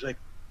crazy. And she's like,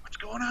 what's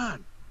going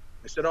on?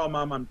 I said, oh,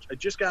 Mom, I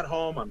just got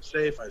home. I'm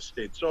safe. I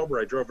stayed sober.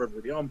 I drove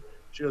everybody home.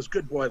 She goes,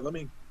 good boy. Let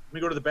me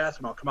go to the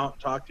bathroom. I'll come out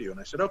and talk to you. And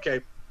I said,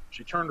 okay.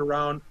 She turned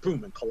around,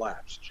 boom, and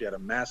collapsed. She had a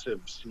massive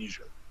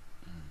seizure.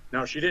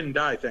 Now, she didn't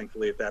die,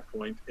 thankfully, at that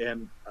point,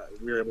 and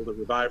we were able to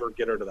revive her,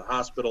 get her to the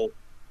hospital,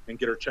 and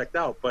get her checked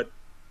out. But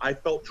I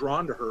felt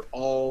drawn to her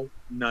all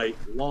night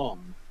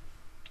long.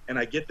 And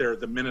I get there,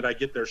 the minute I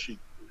get there, she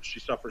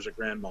suffers a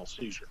grand mal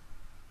seizure.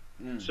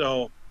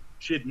 So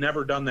she had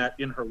never done that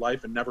in her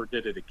life and never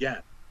did it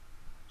again.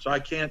 So I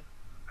can't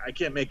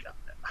make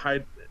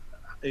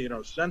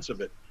sense of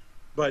it.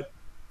 But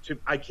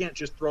I can't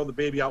just throw the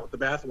baby out with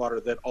the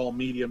bathwater that all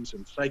mediums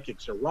and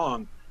psychics are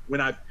wrong when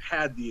I've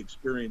had the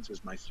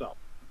experiences myself.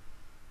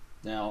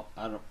 Now,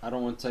 I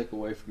don't want to take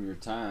away from your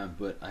time,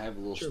 but I have a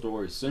little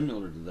story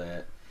similar to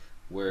that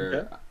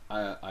where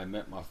I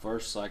met my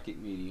first psychic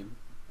medium.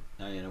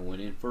 I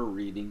went in for a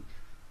reading.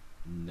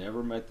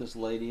 Never met this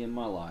lady in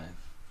my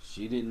life.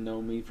 She didn't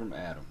know me from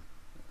Adam.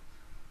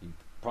 You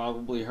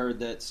probably heard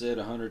that said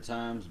 100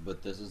 times,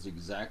 but this is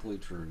exactly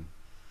true.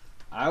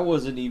 I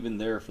wasn't even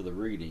there for the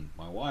reading.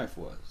 My wife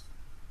was.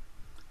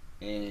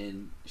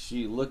 And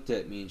she looked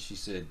at me and she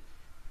said,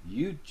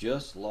 you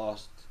just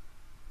lost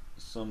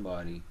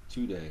somebody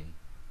today.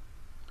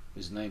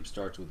 His name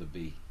starts with a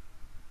B.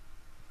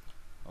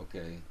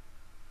 Okay.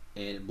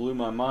 And it blew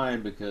my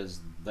mind because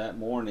that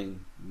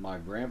morning my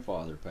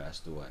grandfather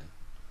passed away.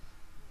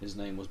 His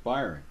name was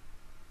Byron.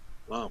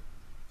 Wow.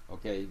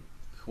 Okay.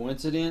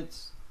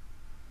 Coincidence?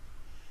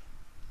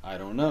 I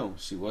don't know.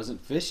 She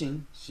wasn't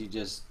fishing. She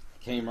just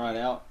came right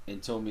out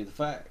and told me the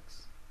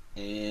facts.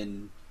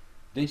 And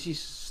then she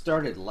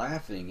started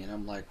laughing, and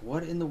I'm like,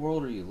 what in the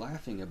world are you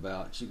laughing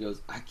about? She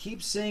goes, I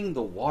keep seeing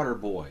the water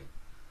boy.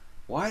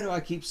 Why do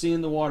I keep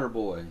seeing the water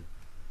boy?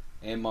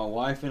 And my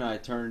wife and I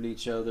turned to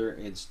each other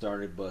and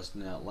started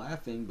busting out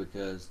laughing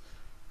because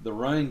the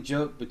running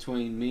joke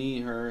between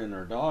me, her, and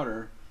our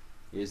daughter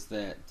is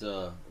that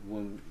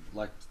when,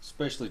 like,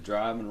 especially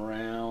driving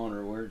around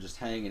or we're just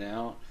hanging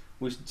out,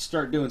 we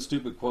start doing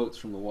stupid quotes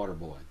from The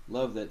Waterboy.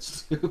 Love that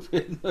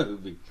stupid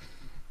movie.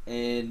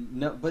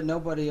 But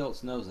nobody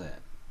else knows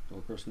that. Well,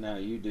 of course, now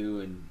you do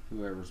and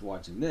whoever's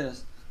watching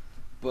this.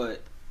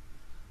 But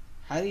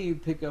How do you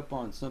pick up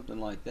on something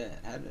like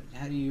that?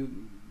 How do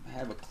you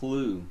have a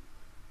clue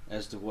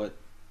as to what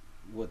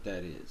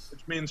that is?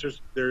 Which means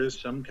there is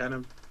some kind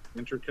of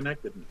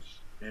interconnectedness,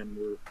 and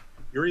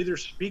you're either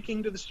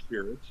speaking to the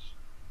spirits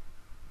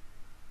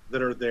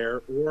that are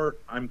there, or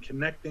I'm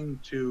connecting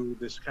to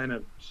this kind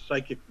of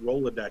psychic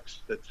Rolodex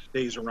that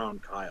stays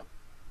around Kyle.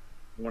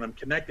 And when I'm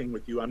connecting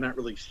with you, I'm not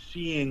really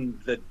seeing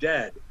the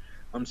dead.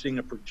 I'm seeing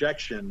a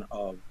projection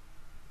of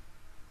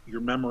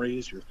your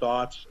memories, your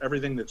thoughts,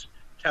 everything that's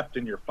kept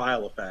in your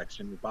file of facts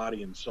in your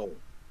body and soul.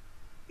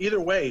 Either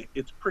way,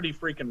 it's pretty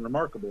freaking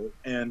remarkable,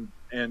 and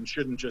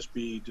shouldn't just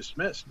be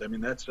dismissed. I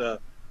mean, that's a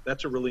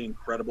really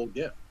incredible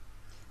gift.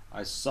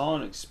 I saw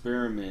an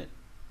experiment,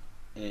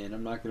 and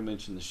I'm not going to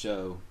mention the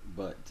show,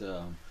 but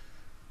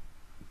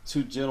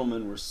two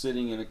gentlemen were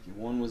sitting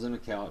one was in a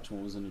couch,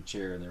 one was in a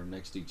chair, and they were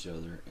next to each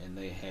other, and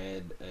they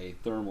had a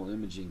thermal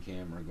imaging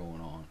camera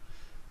going on,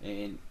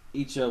 and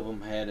each of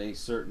them had a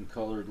certain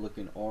colored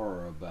looking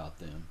aura about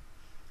them.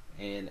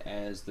 And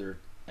as they're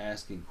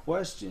asking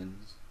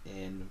questions,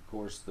 and of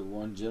course the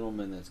one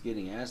gentleman that's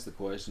getting asked the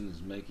question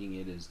is making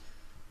it as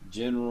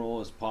general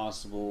as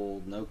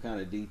possible, no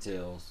kind of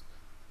details,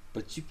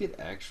 but you could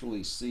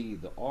actually see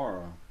the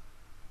aura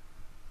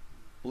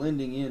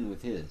blending in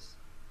with his.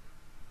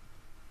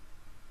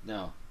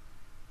 Now,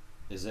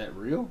 is that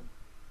real?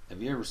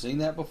 Have you ever seen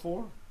that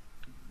before?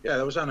 Yeah,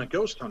 that was on a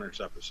Ghost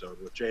Hunters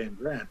episode with Jay and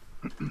Grant,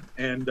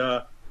 and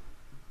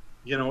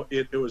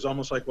it was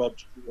almost like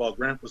while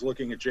Grant was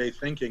looking at Jay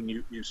thinking,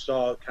 you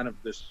saw kind of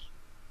this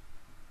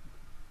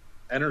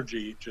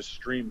energy just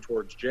stream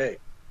towards Jay.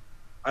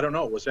 I don't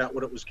know, was that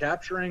what it was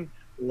capturing,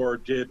 or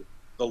did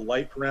the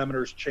light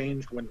parameters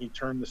changed when he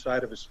turned the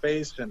side of his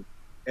face and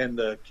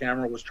the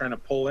camera was trying to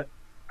pull it?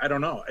 I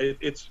don't know.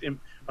 It's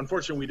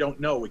unfortunately we don't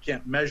know. We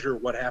can't measure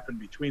what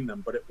happened between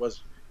them, but it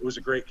was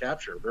a great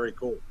capture. Very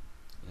cool.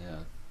 Yeah,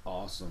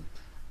 awesome.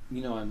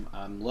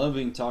 I'm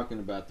loving talking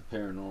about the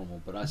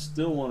paranormal, but I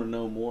still want to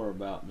know more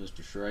about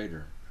Mr.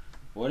 Schrader.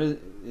 What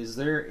is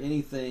there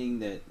anything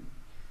that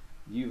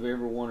you've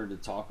ever wanted to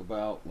talk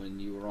about when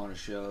you were on a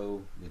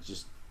show that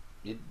just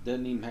it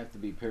doesn't even have to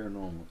be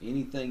paranormal?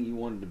 Anything you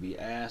wanted to be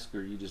asked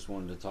or you just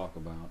wanted to talk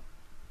about?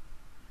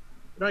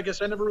 I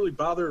guess I never really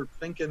bother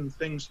thinking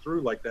things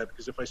through like that,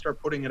 because if I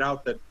start putting it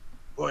out that,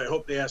 boy, I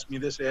hope they ask me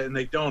this, and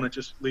they don't, it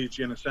just leaves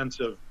you in a sense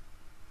of,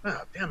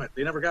 damn it,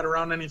 they never got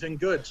around anything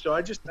good. So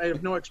I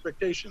have no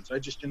expectations. I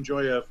just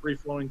enjoy a free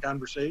flowing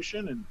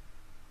conversation, and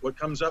what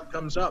comes up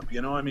comes up.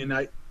 I mean,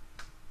 I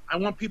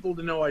want people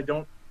to know I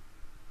don't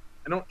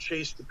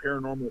chase the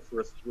paranormal for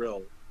a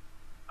thrill.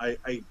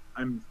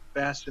 I'm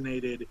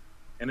fascinated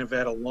and have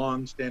had a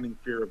long-standing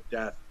fear of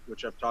death,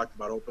 which I've talked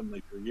about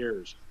openly for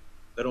years,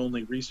 that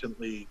only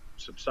recently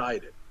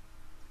subsided.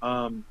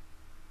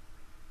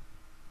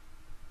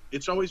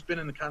 It's always been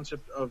in the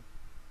concept of,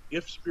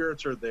 if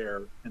spirits are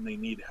there and they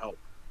need help,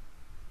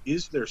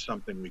 is there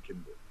something we can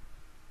do?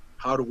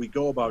 How do we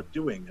go about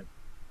doing it?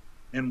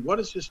 And what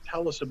does this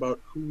tell us about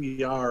who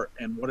we are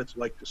and what it's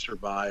like to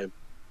survive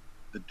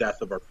the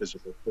death of our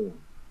physical form?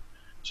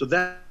 So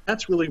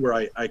that's really where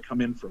I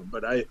come in from.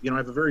 But I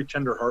have a very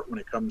tender heart when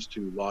it comes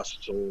to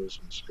lost souls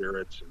and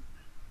spirits. And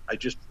I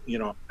just,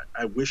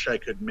 I wish I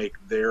could make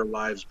their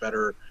lives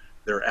better,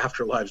 their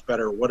afterlives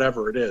better,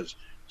 whatever it is.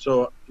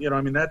 So,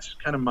 that's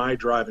kind of my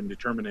drive and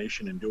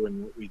determination in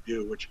doing what we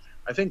do, which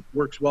I think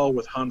works well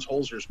with Hans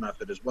Holzer's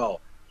method as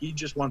well. He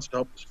just wants to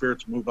help the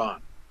spirits move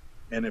on.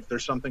 And if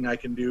there's something I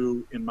can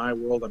do in my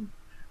world,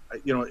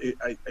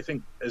 I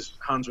think, as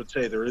Hans would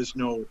say, there is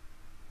no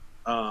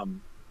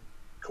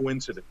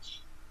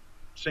coincidence.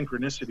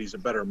 Synchronicity is a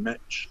better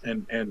match.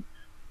 And the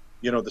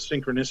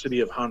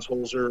synchronicity of Hans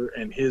Holzer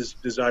and his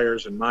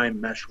desires and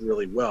mine mesh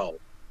really well.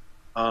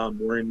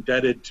 We're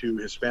indebted to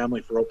his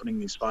family for opening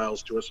these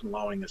files to us and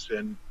allowing us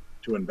in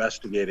to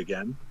investigate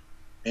again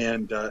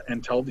and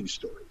tell these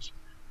stories.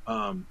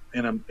 And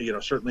I'm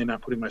certainly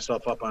not putting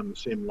myself up on the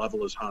same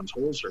level as Hans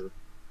Holzer,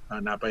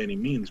 not by any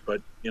means,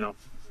 but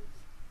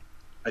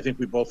I think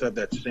we both have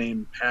that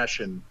same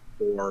passion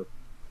for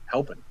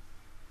helping.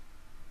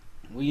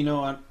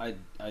 Well,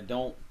 I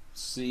don't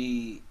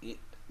see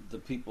the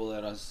people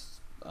that I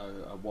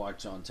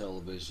watch on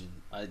television.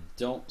 I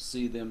don't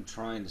see them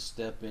trying to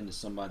step into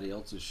somebody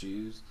else's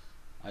shoes.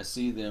 I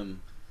see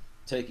them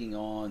taking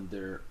on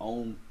their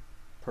own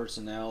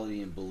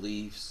personality and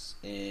beliefs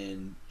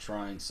and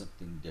trying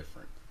something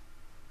different.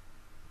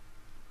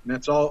 And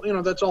that's all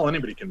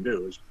anybody can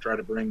do, is try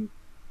to bring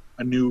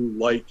a new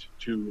light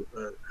to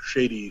a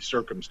shady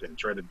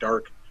circumstance, right? A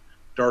dark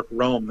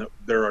realm that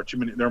there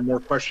are more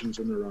questions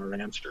than there are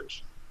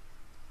answers.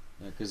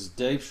 Because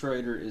Dave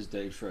Schrader is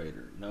Dave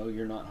Schrader. No,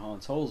 you're not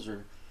Hans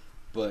Holzer,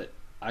 but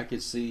I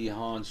could see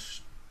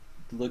Hans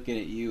looking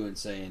at you and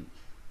saying,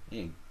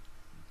 "Hey,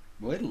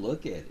 way to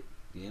look at it,"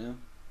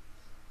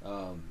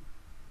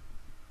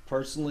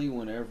 Personally,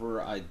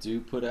 whenever I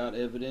do put out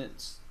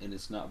evidence, and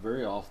it's not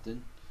very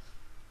often,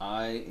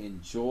 I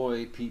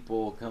enjoy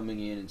people coming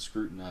in and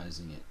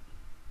scrutinizing it.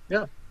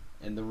 Yeah.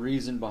 And the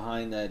reason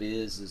behind that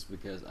is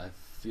because I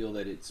feel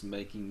that it's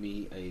making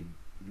me a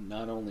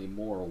not only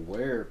more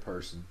aware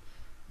person,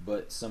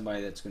 but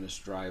somebody that's going to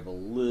strive a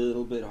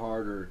little bit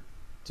harder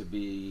to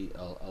be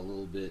a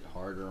little bit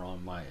harder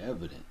on my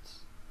evidence.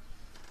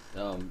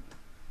 Um,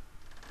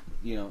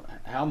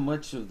 how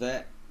much of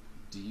that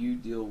do you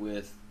deal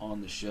with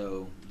on the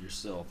show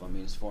yourself? I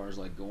mean, as far as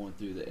like going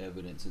through the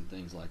evidence and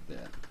things like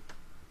that.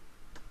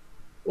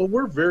 Well,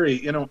 we're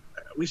very,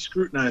 we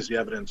scrutinize the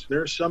evidence.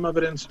 There's some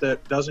evidence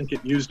that doesn't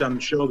get used on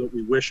the show that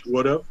we wished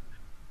would have.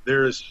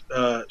 There's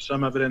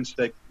some evidence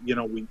that,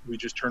 we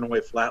just turn away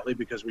flatly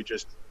because we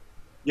just,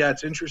 yeah,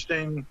 it's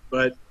interesting,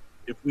 but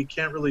if we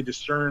can't really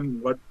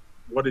discern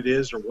what it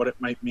is or what it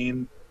might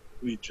mean,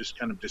 we just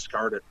kind of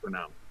discard it for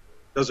now.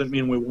 Doesn't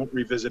mean we won't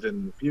revisit it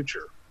in the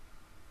future.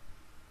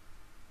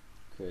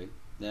 Okay.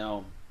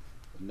 Now,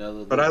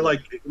 another. But I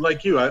like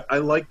you. I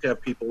like to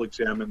have people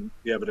examine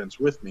the evidence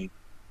with me,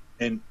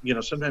 and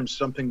sometimes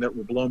something that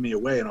will blow me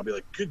away, and I'll be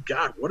like, "Good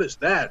God, what is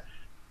that?"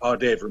 Oh,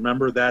 Dave,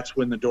 remember that's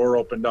when the door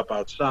opened up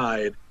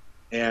outside,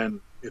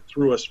 and it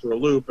threw us for a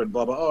loop, and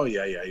blah blah. Oh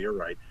yeah, you're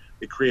right.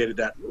 It created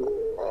that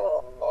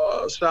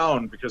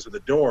sound because of the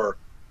door,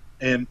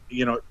 and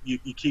you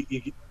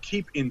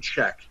keep in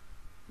check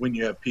when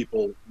you have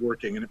people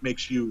working, and it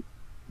makes you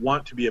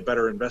want to be a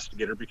better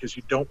investigator because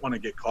you don't want to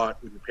get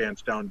caught with your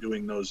pants down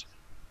doing those.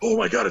 Oh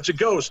my God, it's a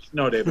ghost!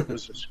 No, Dave, it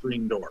was a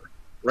screen door,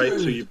 right?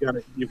 So you've got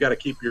to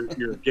keep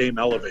your game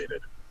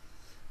elevated.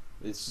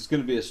 It's just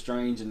going to be a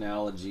strange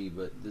analogy,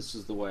 but this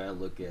is the way I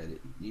look at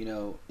it.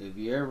 Have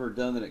you ever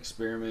done an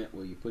experiment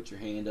where you put your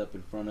hand up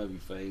in front of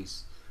your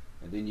face,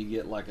 and then you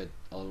get like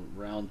a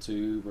round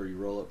tube, or you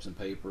roll up some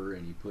paper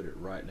and you put it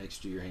right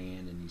next to your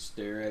hand, and you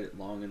stare at it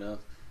long enough,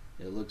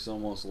 it looks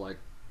almost like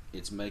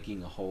it's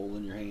making a hole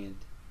in your hand?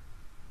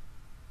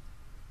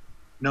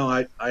 No,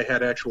 I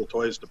had actual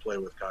toys to play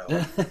with, Kyle.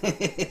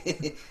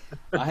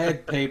 I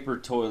had paper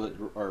toilet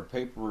or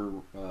paper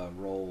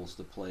rolls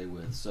to play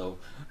with. So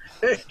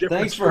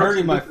thanks for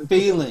hurting my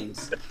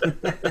feelings.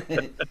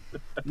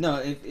 No,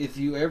 if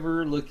you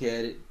ever look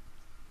at it,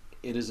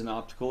 it is an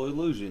optical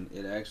illusion.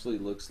 It actually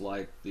looks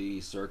like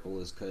the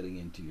circle is cutting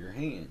into your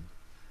hand.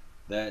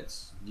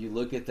 You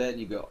look at that and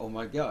you go, oh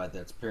my God,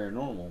 that's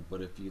paranormal.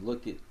 But if you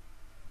look at it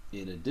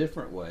in a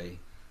different way,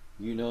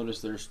 you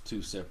notice there's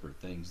two separate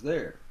things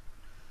there.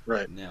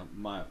 Right. Now,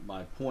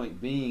 my point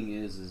being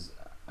is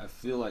I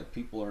feel like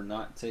people are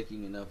not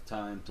taking enough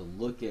time to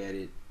look at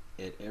it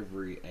at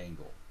every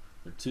angle.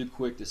 They're too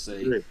quick to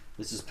say, Agreed.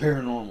 This is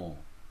paranormal.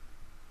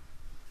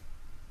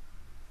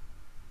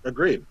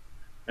 Agreed.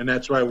 And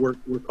that's why we're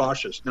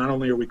cautious. Not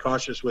only are we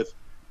cautious with,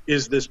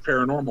 is this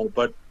paranormal,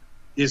 but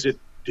is it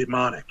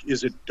demonic?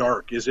 Is it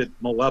dark? Is it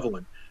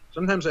malevolent?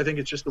 Sometimes I think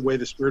it's just the way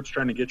the spirit's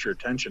trying to get your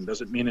attention.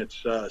 Doesn't mean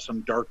it's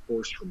some dark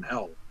force from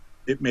hell.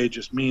 It may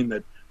just mean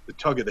that the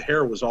tug of the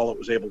hair was all it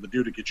was able to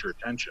do to get your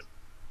attention.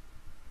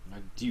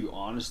 Do you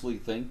honestly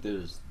think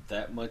there's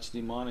that much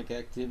demonic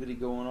activity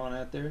going on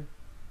out there?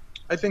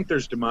 I think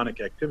there's demonic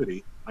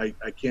activity. I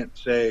can't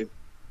say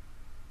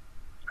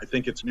I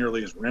think it's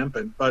nearly as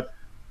rampant, but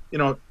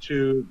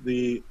to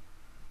the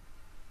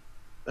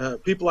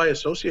people I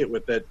associate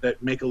with that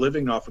make a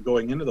living off of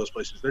going into those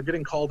places, they're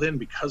getting called in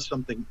because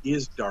something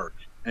is dark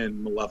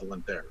and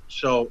malevolent there.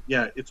 So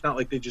yeah, it's not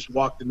like they just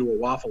walked into a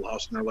Waffle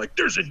House and they're like,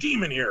 there's a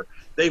demon here.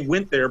 They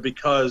went there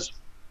because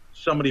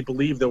somebody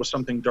believed there was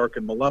something dark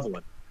and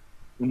malevolent.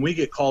 When we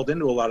get called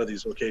into a lot of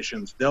these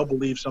locations, they'll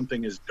believe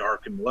something is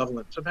dark and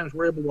malevolent. Sometimes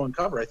we're able to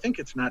uncover, I think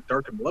it's not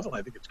dark and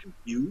malevolent. I think it's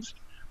confused.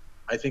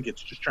 I think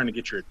it's just trying to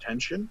get your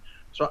attention.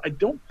 So I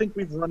don't think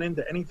we've run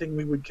into anything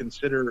we would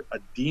consider a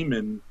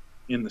demon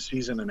in the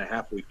season and a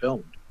half we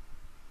filmed.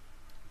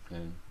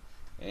 Okay.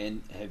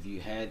 And have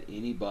you had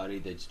anybody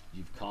that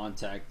you've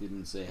contacted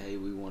and say, hey,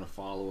 we want to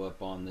follow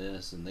up on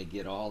this, and they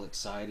get all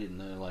excited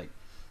and they're like,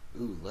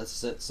 ooh, let's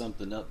set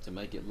something up to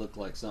make it look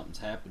like something's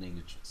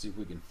happening to see if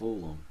we can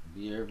fool them?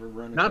 Have you ever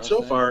run across Not so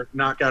that? far,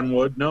 knock on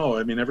wood. No,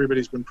 I mean,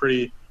 everybody's been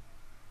pretty,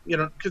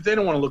 because they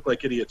don't want to look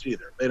like idiots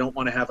either. They don't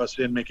want to have us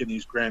in making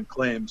these grand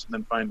claims and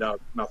then find out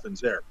nothing's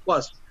there.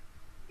 Plus,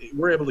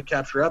 we're able to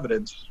capture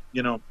evidence,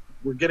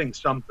 we're getting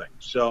something.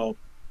 So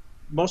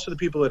most of the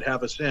people that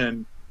have us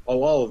in,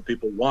 all of the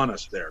people want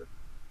us there.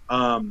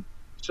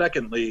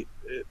 Secondly,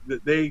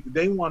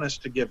 they want us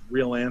to give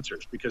real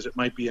answers because it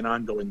might be an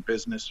ongoing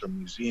business, a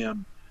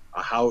museum,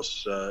 a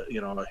house, a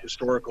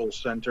historical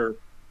center,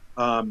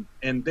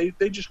 and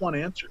they just want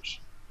answers.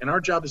 And our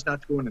job is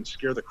not to go in and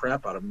scare the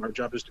crap out of them. Our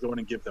job is to go in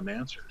and give them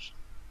answers.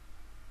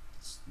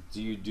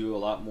 Do you do a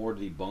lot more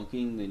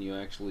debunking than you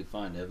actually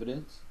find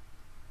evidence?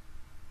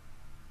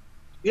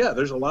 Yeah,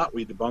 there's a lot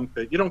we debunk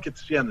that you don't get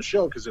to see on the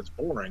show because it's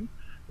boring,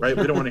 right?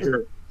 We don't want to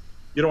hear.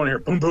 You don't want to hear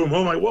boom, boom.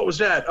 Oh my, what was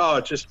that? Oh,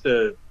 it's just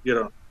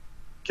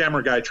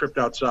camera guy tripped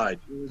outside.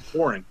 It's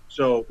boring.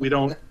 So we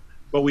don't.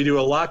 But we do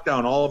a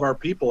lockdown. All of our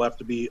people have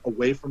to be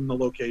away from the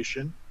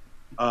location.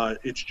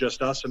 It's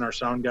just us and our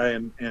sound guy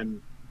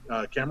and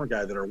camera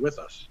guy that are with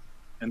us,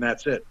 and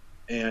that's it.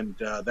 And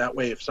that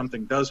way, if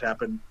something does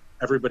happen,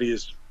 everybody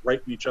is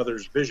right in each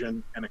other's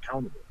vision and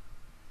accountable.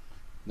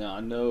 Now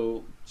I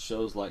know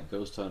shows like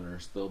Ghost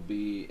Hunters, they'll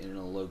be in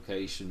a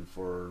location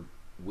for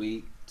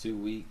week, 2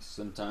 weeks,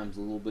 sometimes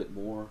a little bit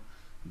more.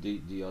 Do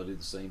y'all do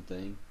the same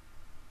thing?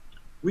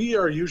 We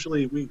are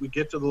usually we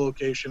get to the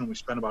location and we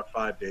spend about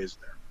 5 days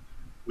there.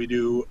 We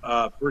do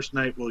first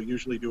night we'll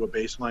usually do a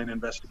baseline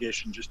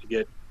investigation just to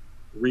get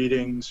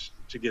readings,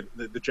 to get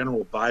the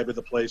general vibe of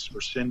the place for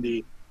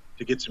Cindy,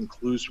 to get some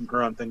clues from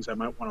her on things I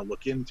might want to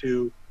look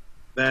into.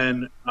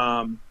 Then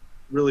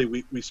really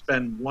we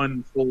spend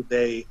one full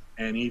day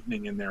and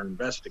evening in there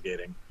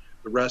investigating.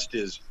 The rest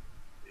is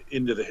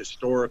into the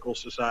historical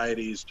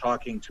societies,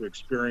 talking to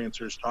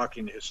experiencers,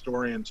 talking to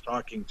historians,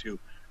 talking to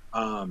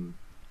um,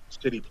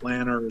 city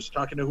planners,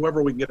 talking to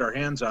whoever we can get our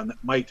hands on that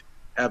might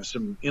have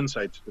some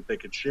insights that they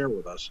could share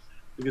with us.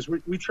 Because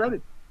we try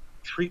to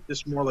treat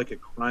this more like a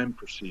crime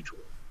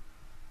procedural,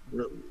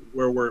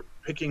 where we're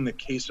picking the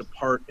case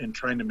apart and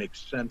trying to make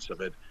sense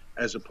of it,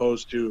 as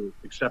opposed to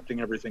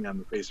accepting everything on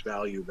the face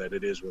value that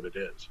it is what it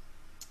is.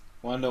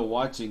 Well, I know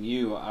watching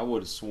you, I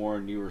would have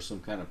sworn you were some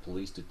kind of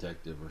police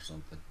detective or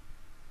something.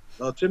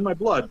 Well, it's in my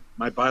blood.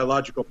 My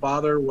biological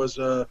father was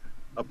a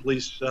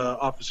police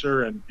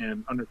officer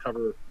and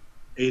undercover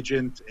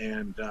agent,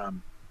 and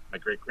my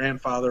great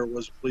grandfather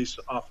was a police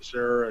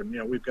officer,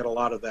 and we've got a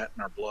lot of that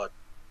in our blood.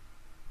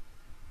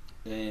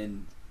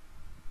 And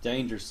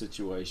dangerous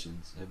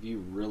situations. Have you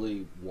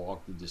really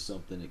walked into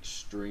something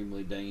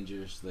extremely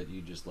dangerous that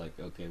you just like,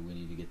 okay, we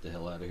need to get the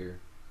hell out of here?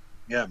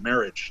 Yeah,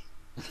 marriage.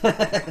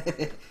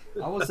 I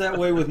was that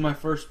way with my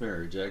first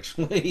marriage,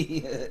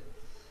 actually.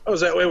 I was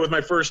that way with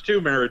my first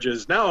two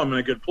marriages. Now I'm in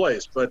a good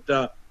place, but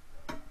I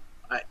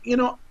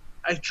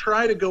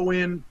try to go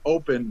in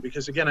open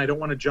because again, I don't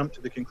want to jump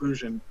to the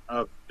conclusion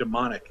of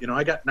demonic.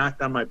 I got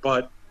knocked on my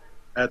butt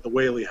at the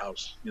Whaley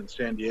House in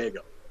San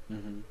Diego, Hmm.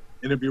 and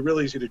it'd be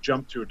real easy to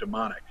jump to a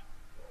demonic.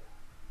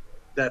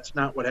 That's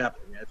not what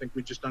happened. I think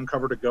we just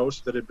uncovered a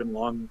ghost that had been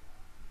long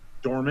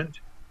dormant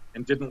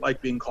and didn't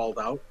like being called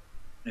out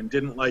and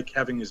didn't like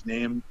having his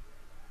name,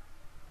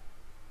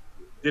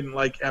 didn't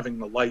like having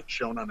the light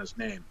shown on his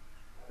name.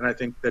 And I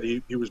think that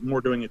he was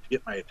more doing it to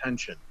get my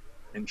attention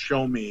and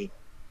show me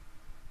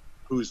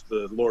who's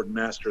the Lord and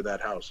Master of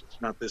that house.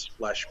 It's not this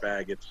flesh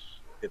bag,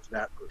 it's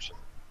that person.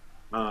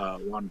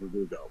 Juan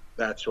Verdugo.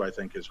 That's who I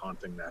think is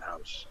haunting that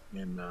house.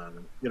 And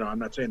I'm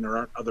not saying there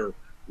aren't other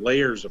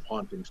layers of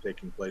hauntings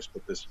taking place,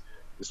 but this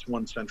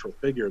one central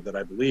figure that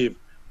I believe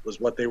was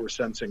what they were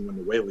sensing when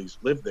the Whaleys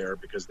lived there,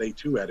 because they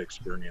too had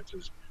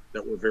experiences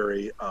that were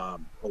very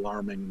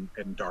alarming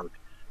and dark.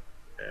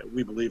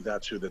 We believe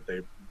that's in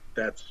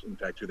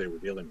fact who they were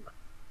dealing with.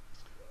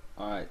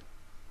 All right.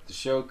 The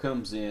show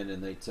comes in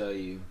and they tell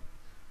you,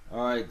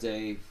 all right,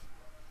 Dave,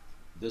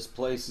 this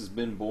place has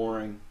been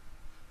boring.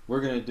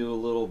 We're going to do a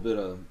little bit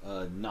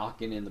of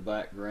knocking in the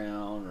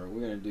background, or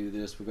we're going to do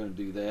this, we're going to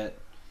do that.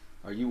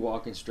 Are you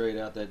walking straight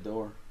out that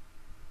door?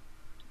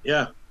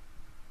 Yeah,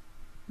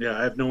 yeah.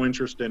 I have no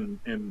interest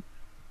in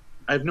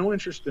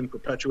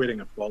perpetuating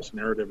a false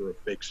narrative or a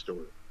fake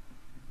story.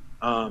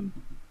 Um,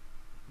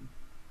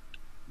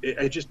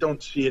 I just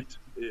don't see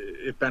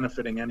it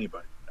benefiting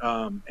anybody.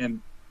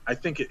 And I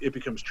think it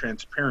becomes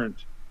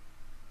transparent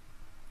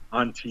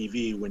on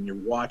TV when you're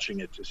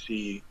watching it to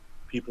see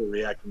people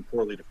reacting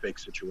poorly to fake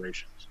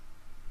situations.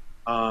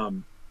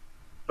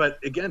 But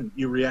again,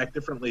 you react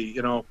differently,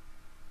 to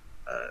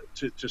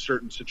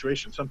certain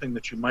situations. Something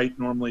that you might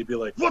normally be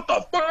like, "What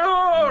the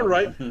fuck?"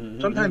 Right?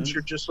 Sometimes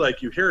you're just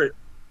like, you hear it,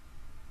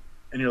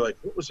 and you're like,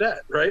 "What was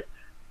that?" Right?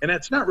 And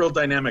it's not real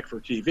dynamic for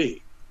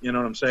TV. You know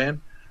what I'm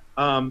saying?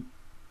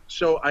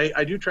 So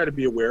I do try to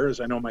be aware, as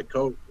I know my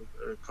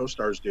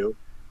co-stars do,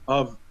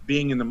 of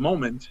being in the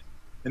moment,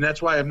 and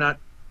that's why I'm not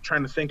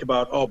trying to think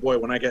about, oh boy,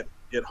 when I get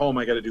home,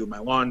 I got to do my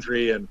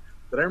laundry, and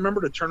that I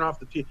remember to turn off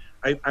the TV.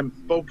 I'm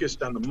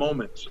focused on the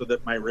moment so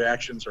that my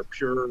reactions are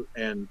pure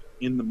and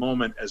in the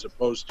moment, as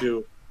opposed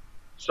to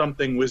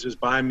something whizzes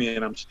by me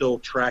and I'm still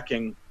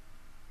tracking.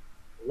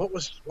 What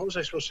was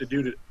I supposed to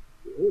do to?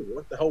 Oh,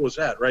 what the hell was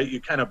that? Right?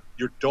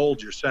 You're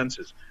dulled your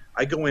senses.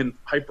 I go in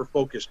hyper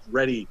focused,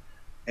 ready,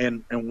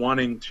 and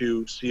wanting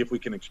to see if we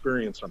can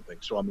experience something.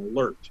 So I'm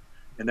alert,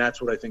 and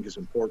that's what I think is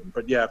important.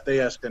 But yeah, if they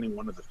asked any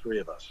one of the three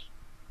of us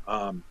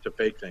to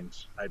fake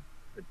things, I'd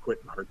quit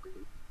in a heartbeat.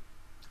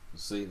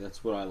 See,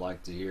 that's what I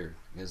like to hear.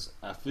 Because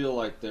I feel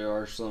like there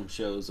are some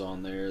shows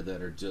on there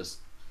that are just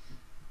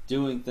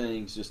doing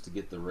things just to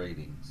get the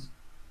ratings.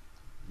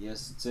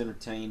 Yes, it's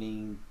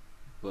entertaining,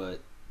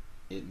 but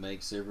it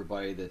makes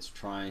everybody that's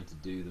trying to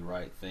do the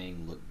right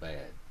thing look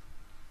bad.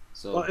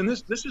 So, Well, and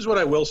this is what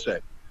I will say.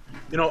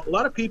 A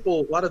lot of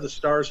people, a lot of the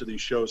stars of these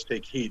shows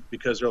take heat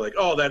because they're like,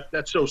 "Oh,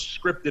 that's so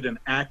scripted and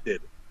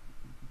acted."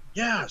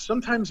 Yeah,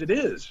 sometimes it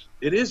is.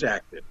 It is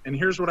acted, and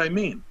here's what I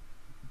mean.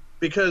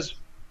 Because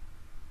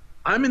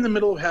I'm in the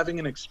middle of having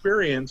an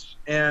experience,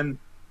 and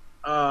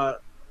a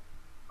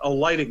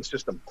lighting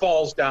system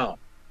falls down.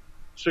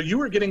 So you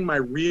were getting my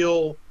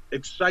real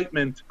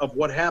excitement of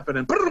what happened,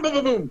 and boom, boom,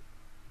 boom, boom.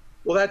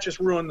 Well, that just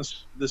ruined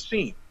the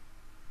scene.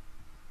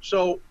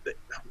 So,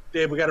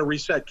 Dave, we got to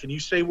reset. Can you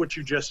say what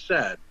you just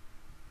said?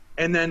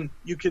 And then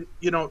you can,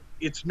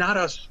 it's not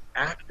us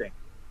acting.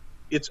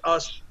 It's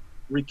us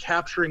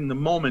recapturing the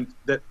moment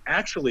that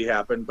actually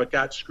happened, but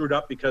got screwed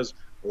up because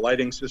the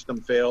lighting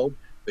system failed,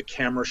 the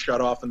camera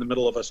shut off in the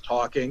middle of us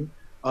talking,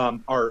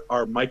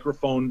 our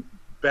microphone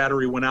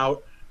battery went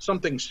out,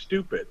 something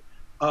stupid,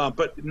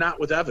 but not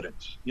with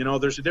evidence.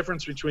 There's a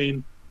difference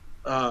between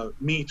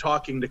me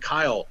talking to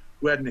Kyle,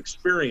 who had an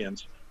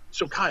experience.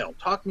 So Kyle,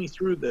 talk me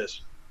through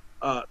this.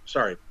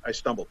 Sorry, I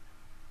stumbled.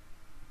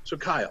 So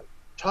Kyle,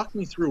 talk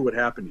me through what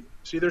happened to you.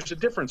 See, there's a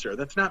difference there.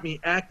 That's not me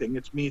acting.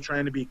 It's me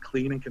trying to be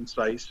clean and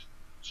concise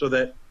so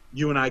that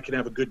you and I can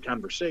have a good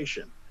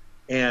conversation.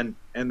 And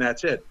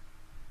that's it.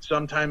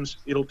 Sometimes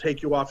it'll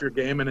take you off your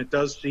game, and it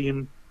does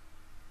seem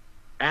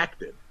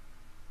acted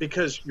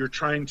because you're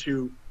trying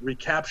to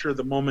recapture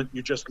the moment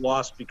you just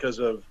lost because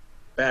of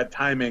bad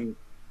timing,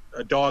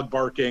 a dog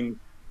barking,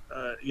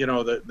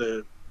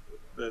 the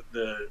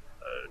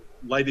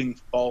lighting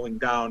falling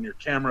down, your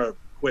camera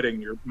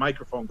quitting, your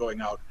microphone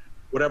going out,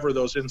 whatever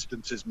those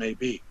instances may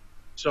be.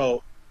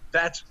 So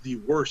that's the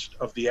worst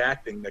of the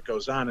acting that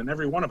goes on, and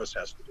every one of us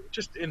has to do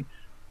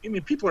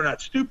it. People are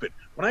not stupid.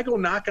 When I go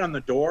knock on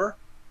the door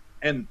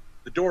and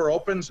the door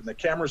opens and the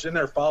camera's in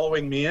there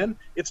following me in,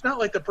 it's not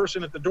like the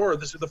person at the door,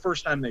 this is the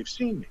first time they've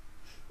seen me,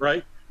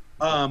 right?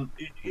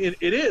 It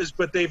is,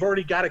 but they've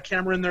already got a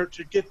camera in there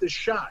to get this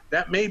shot.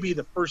 That may be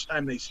the first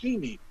time they see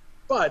me,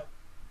 but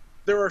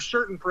there are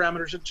certain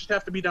parameters that just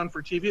have to be done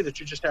for TV that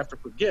you just have to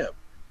forgive.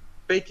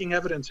 Faking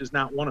evidence is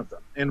not one of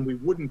them, and we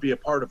wouldn't be a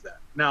part of that.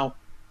 Now,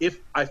 if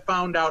I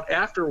found out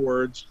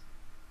afterwards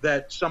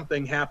that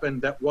something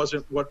happened that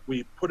wasn't what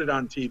we put it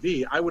on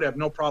TV, I would have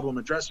no problem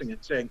addressing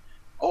it, saying,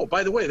 oh,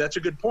 by the way, that's a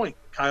good point,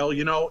 Kyle.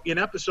 In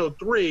episode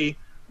 3,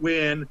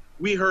 when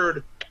we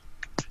heard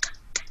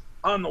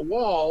on the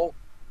wall,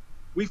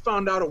 we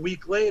found out a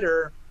week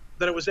later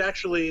that it was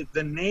actually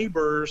the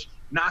neighbors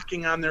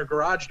knocking on their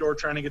garage door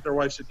trying to get their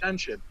wife's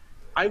attention.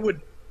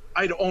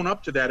 I'd own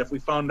up to that if we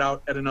found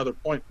out at another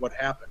point what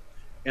happened.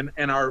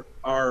 And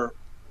our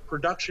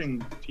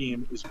production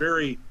team is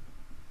very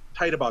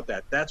tight about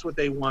that. That's what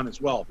they want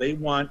as well. They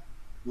want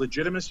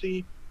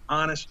legitimacy,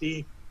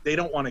 honesty. They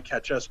don't want to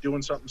catch us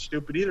doing something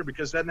stupid either,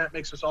 because then that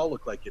makes us all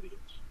look like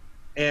idiots.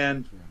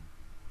 And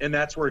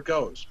that's where it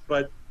goes.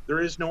 But there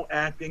is no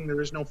acting,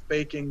 there is no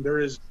faking, there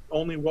is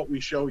only what we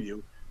show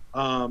you,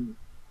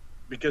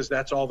 because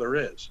that's all there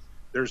is.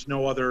 There's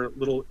no other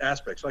little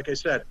aspects. Like I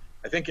said,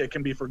 I think it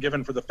can be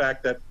forgiven for the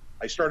fact that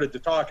I started to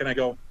talk and I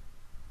go,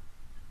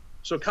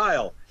 so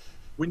Kyle,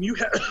 when you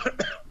had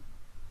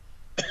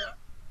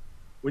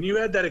when you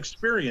had that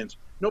experience,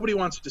 nobody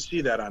wants to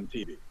see that on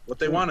TV. What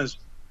they want is,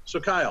 so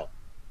Kyle,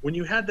 when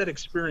you had that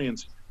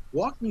experience,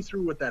 walk me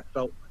through what that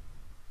felt like.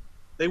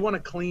 They want to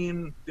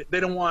clean. They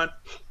don't want,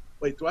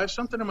 wait, do I have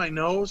something in my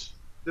nose?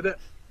 Did it?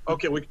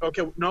 Okay,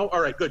 no,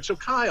 all right, good. So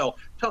Kyle,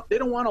 they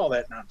don't want all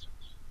that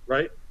nonsense,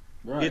 right?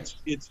 Right.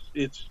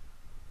 It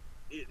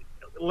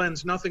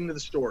lends nothing to the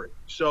story.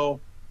 So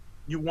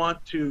you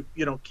want to,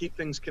 keep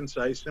things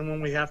concise. And when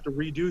we have to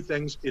redo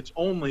things, it's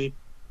only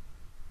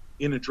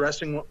in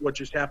addressing what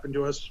just happened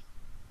to us,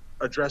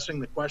 addressing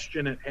the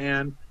question at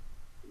hand,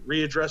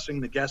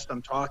 readdressing the guest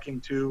I'm talking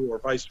to, or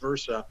vice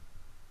versa.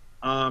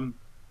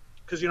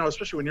 Because,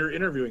 especially when you're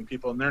interviewing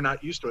people and they're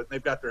not used to it, and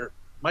they've got their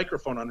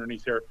microphone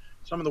underneath here,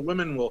 some of the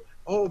women will,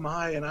 oh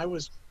my, and I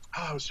was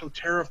so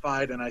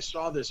terrified, and I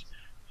saw this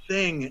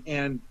thing,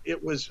 and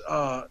it was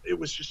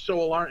just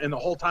so alarming. And the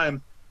whole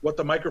time, what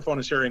the microphone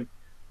is hearing.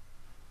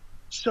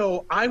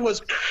 So I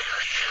was,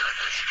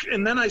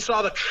 and then I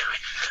saw the,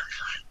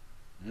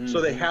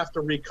 so they have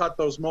to recut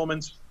those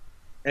moments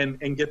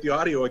and get the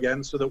audio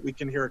again so that we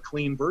can hear a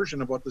clean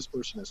version of what this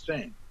person is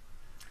saying.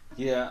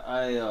 Yeah,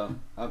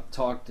 I've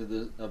talked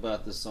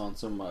about this on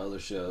some of my other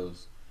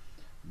shows,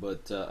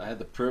 but I had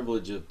the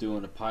privilege of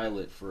doing a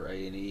pilot for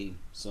A&E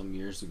some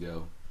years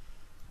ago.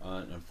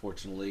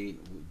 Unfortunately,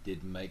 we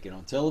didn't make it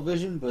on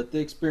television, but the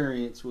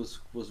experience was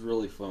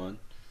really fun.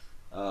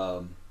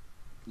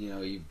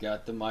 You've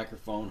got the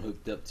microphone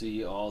hooked up to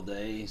you all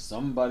day.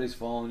 Somebody's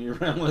following you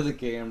around with a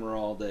camera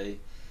all day.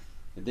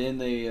 And then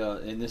they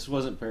and this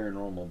wasn't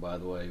paranormal, by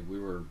the way. We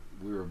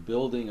were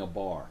building a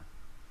bar,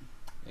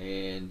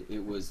 and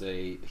it was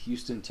a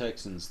Houston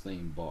Texans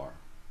themed bar.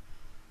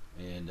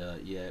 And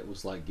it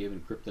was like giving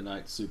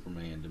kryptonite to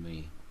Superman to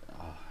me.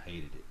 Oh, I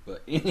hated it,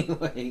 but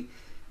anyway,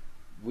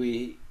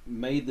 we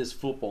made this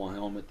football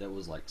helmet that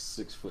was like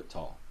 6 foot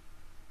tall,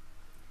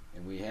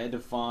 and we had to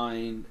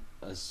find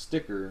a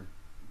sticker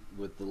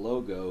with the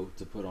logo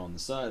to put on the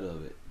side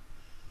of it.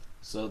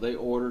 So they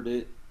ordered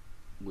it.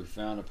 We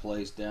found a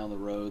place down the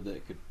road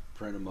that could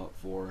print them up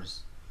for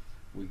us.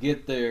 We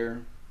get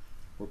there.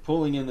 We're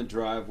pulling in the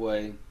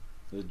driveway.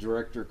 The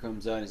director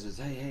comes out and says,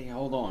 hey,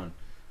 hold on.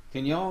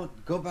 Can y'all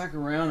go back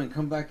around and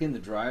come back in the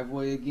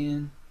driveway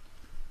again?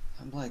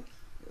 I'm like,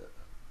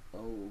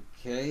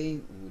 okay.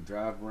 And we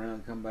drive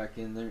around, come back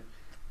in there.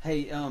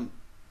 Hey,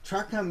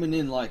 try coming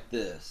in like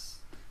this.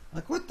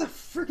 Like, what the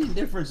freaking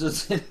difference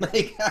does it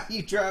make how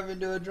you drive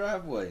into a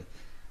driveway?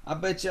 I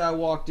bet you I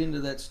walked into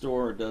that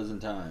store a dozen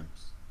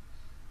times.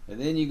 And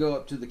then you go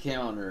up to the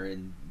counter,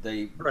 and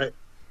Right.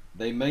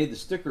 they made the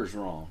stickers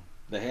wrong.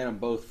 They had them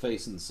both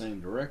facing the same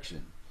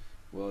direction.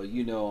 Well,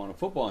 on a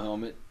football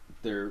helmet,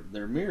 they're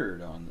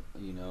mirrored on,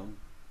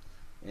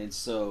 and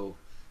so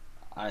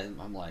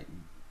I'm like,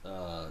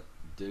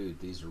 dude,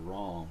 these are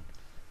wrong.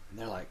 And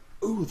they're like,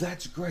 ooh,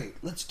 that's great.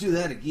 Let's do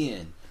that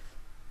again.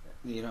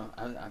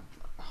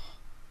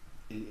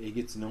 It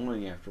gets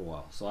annoying after a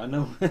while. So I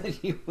know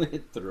what you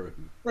went through.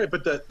 Right,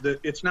 but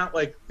it's not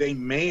like they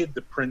made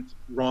the print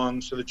wrong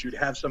so that you'd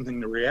have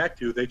something to react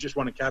to. They just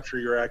want to capture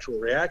your actual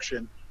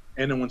reaction.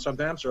 And then when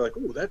something happens, they're like,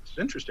 "Oh, that's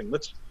interesting.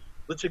 Let's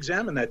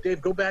examine that.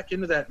 Dave, go back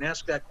into that and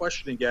ask that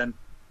question again."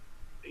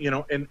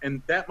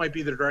 And that might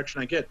be the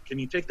direction I get. Can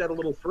you take that a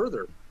little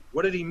further?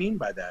 What did he mean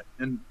by that?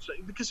 And so,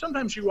 because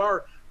sometimes you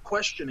are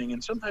questioning,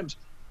 and sometimes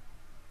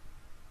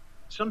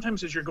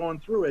as you're going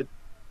through it,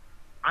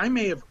 I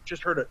may have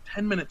just heard a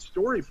 10-minute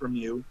story from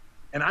you,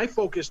 and I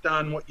focused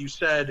on what you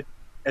said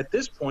at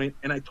this point,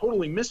 and I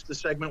totally missed the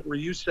segment where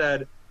you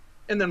said,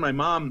 and then my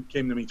mom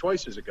came to me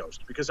twice as a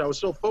ghost, because I was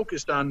so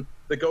focused on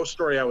the ghost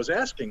story I was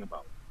asking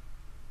about.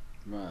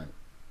 Right.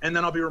 And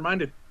then I'll be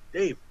reminded,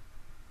 Dave,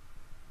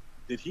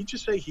 did he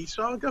just say he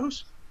saw a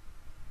ghost?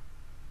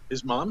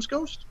 His mom's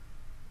ghost?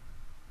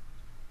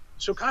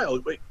 So Kyle,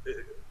 wait,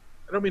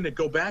 I don't mean to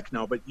go back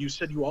now, but you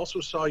said you also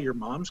saw your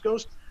mom's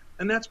ghost?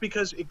 And that's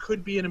because it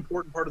could be an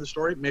important part of the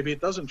story. Maybe it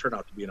doesn't turn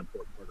out to be an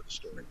important part of the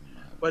story.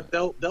 But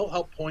they'll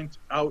help point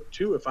out,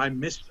 too, if I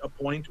missed a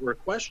point or a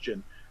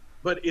question.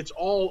 But it's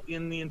all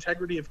in the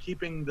integrity of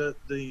keeping the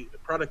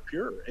product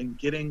pure and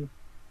getting,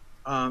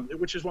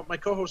 which is what my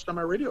co-host on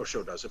my radio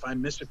show does. If I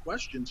miss a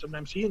question,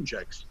 sometimes he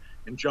injects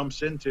and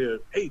jumps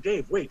into, hey,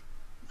 Dave, wait,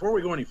 before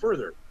we go any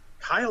further,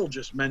 Kyle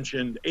just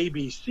mentioned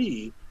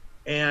ABC,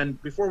 and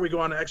before we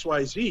go on to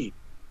XYZ,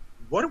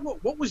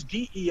 what was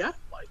DEF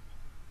like?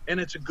 And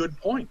it's a good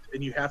point,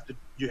 and you have to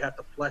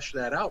flesh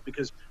that out,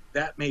 because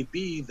that may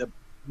be the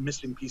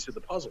missing piece of the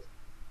puzzle.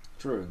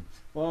 True.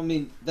 Well, I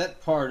mean, that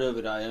part of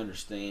it I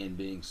understand,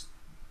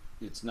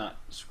 it's not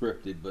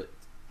scripted, but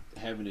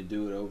having to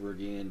do it over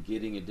again,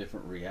 getting a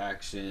different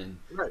reaction,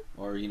 right,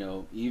 or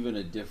even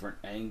a different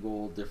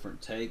angle,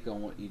 different take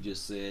on what you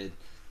just said.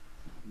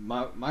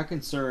 My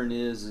concern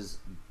is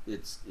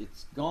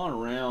it's gone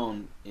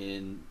around,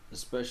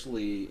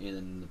 especially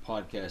in the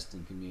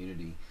podcasting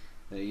community.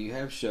 You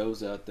have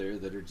shows out there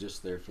that are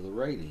just there for the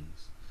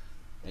ratings,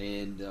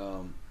 and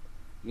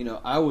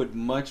I would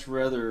much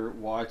rather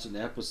watch an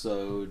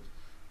episode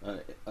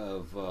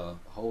of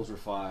Holzer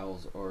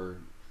Files or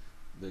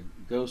the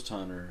Ghost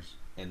Hunters,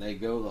 and they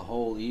go the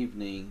whole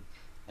evening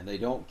and they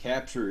don't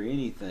capture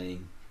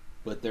anything,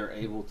 but they're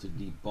able to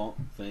debunk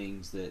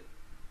things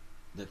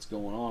that's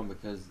going on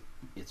because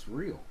it's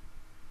real.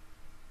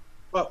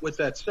 But with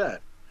that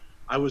said,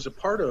 I was a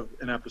part of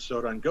an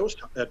episode on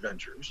Ghost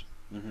Adventures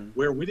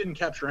where we didn't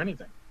capture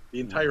anything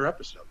the entire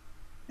episode.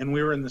 And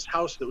we were in this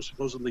house that was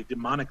supposedly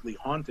demonically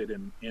haunted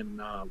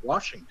in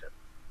Washington.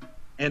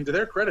 And to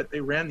their credit, they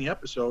ran the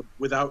episode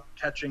without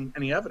catching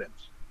any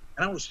evidence.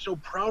 And I was so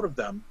proud of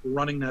them for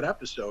running that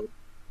episode,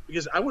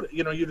 because I would,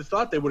 you'd have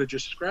thought they would have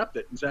just scrapped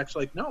it. And Zach's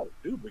like, no,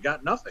 dude, we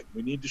got nothing.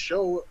 We need to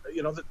show,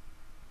 that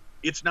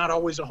it's not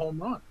always a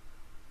home run.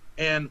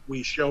 And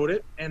we showed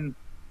it, and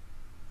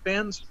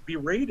fans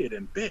berated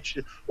and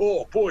bitched.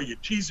 Oh boy, you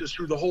tease us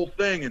through the whole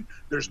thing, and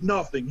there's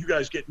nothing. You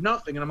guys get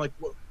nothing. And I'm like,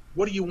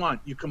 what do you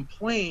want? You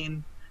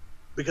complain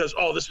because,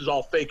 this is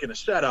all fake and a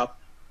setup.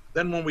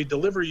 Then when we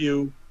deliver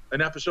you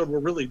an episode where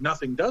really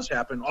nothing does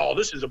happen,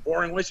 this is a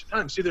boring waste of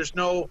time. See, there's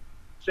no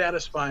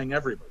satisfying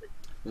everybody.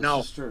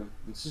 This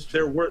is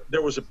true.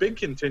 There was a big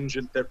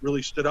contingent that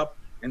really stood up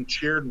and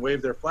cheered and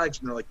waved their flags,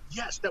 and they're like,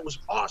 yes, that was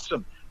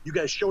awesome. You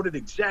guys showed it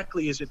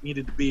exactly as it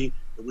needed to be.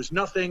 It was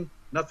nothing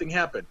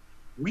happened.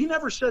 We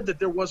never said that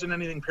there wasn't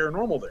anything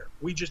paranormal there.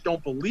 We just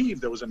don't believe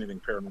there was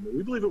anything paranormal.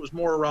 We believe it was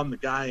more around the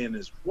guy and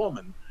his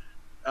woman,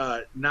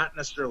 not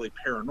necessarily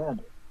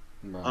paranormal.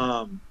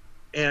 Right.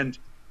 And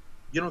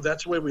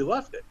that's the way we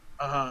left it.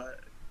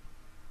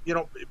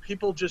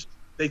 People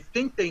they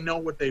think they know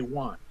what they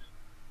want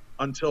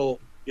until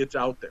it's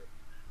out there.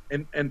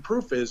 And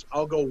proof is,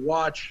 I'll go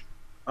watch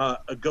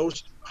a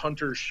ghost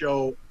hunter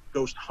show,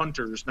 Ghost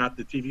Hunters, not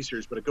the TV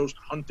series, but a ghost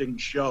hunting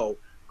show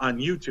on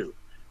YouTube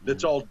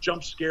that's all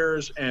jump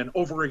scares and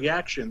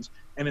overreactions,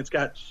 and it's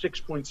got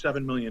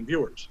 6.7 million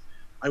viewers.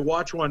 I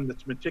watch one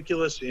that's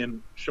meticulous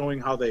in showing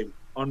how they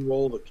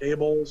unroll the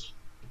cables,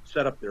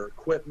 set up their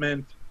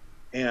equipment,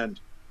 and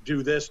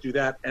do this, do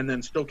that, and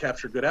then still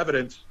capture good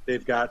evidence.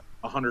 They've got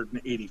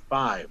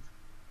 185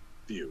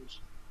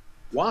 views.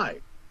 Why?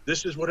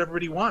 This is what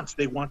everybody wants.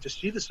 They want to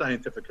see the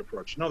scientific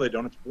approach. No, they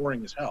don't. It's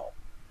boring as hell.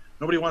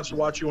 Nobody wants to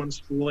watch you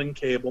unspooling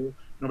cable.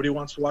 Nobody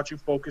wants to watch you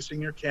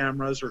focusing your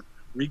cameras or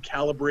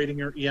recalibrating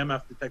your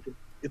EMF detector.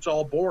 It's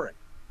all boring.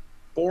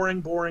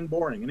 Boring, boring,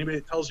 boring. Anybody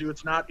that tells you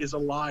it's not is a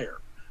liar.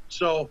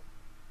 So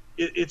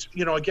it's,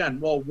 again,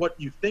 what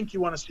you think you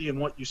want to see and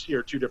what you see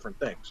are two different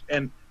things.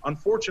 And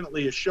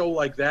unfortunately, a show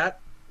like that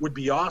would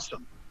be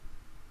awesome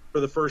for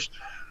the first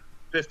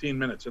 15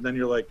 minutes. And then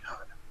you're like,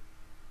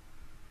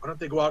 God, Why don't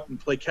they go out and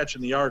play catch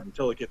in the yard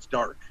until it gets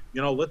dark?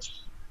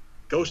 Let's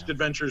Ghost Yeah.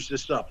 Adventures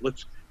this up.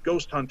 Let's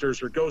Ghost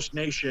Hunters or Ghost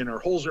Nation or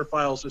Holzer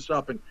Files this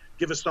up and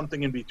give us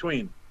something in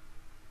between.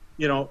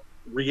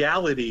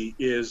 Reality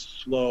is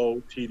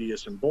slow,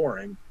 tedious, and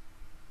boring.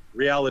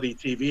 Reality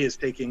TV is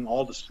taking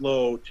all the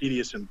slow,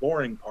 tedious, and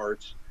boring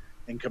parts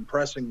and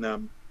compressing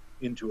them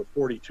into a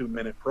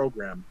 42-minute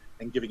program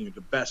and giving you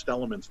the best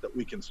elements that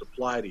we can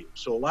supply to you.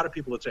 So a lot of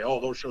people would say, oh,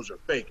 those shows are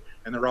fake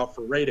and they're out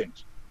for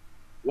ratings.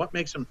 What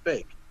makes them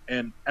fake?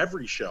 And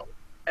every show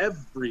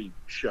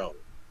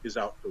is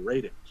out for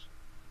ratings.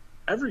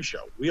 Every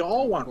show. We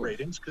all want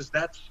ratings because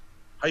that's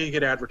how you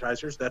get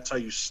advertisers. That's how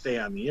you stay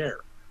on the air.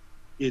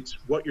 It's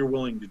what you're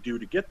willing to do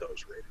to get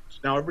those ratings.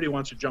 Now, everybody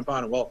wants to jump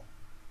on it. Well,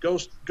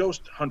 Ghost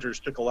Hunters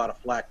took a lot of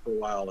flack for a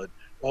while. And,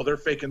 well, they're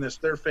faking this,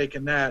 they're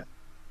faking that.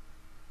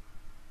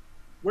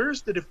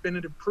 Where's the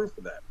definitive proof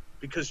of that?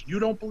 Because you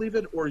don't believe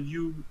it, or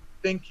you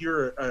think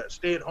you're a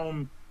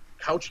stay-at-home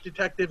couch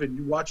detective and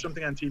you watch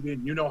something on TV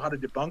and you know how to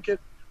debunk it,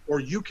 or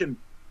you can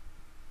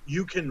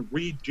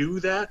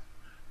redo that.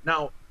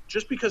 Now,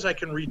 just because I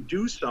can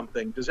redo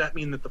something, does that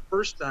mean that the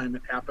first time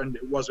it happened,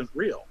 it wasn't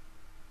real?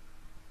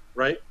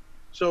 Right?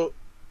 So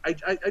I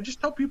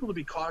just tell people to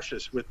be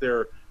cautious with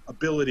their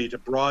ability to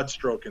broad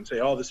stroke and say,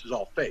 oh, this is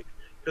all fake.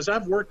 Because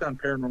I've worked on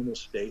Paranormal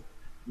State.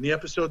 In the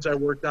episodes I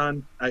worked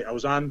on, I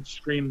was on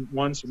screen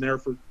once and there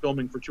for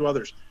filming for 2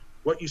 others.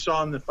 What you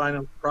saw in the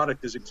final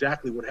product is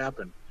exactly what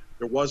happened.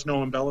 There was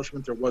no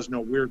embellishment. There was no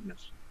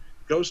weirdness.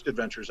 Ghost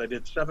Adventures, I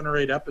did 7 or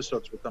 8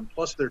 episodes with them,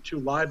 plus their 2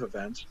 live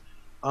events.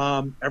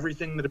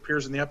 Everything that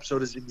appears in the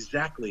episode is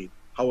exactly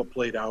how it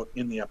played out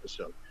in the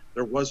episode.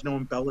 There was no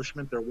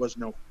embellishment. There was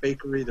no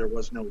fakery. There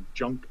was no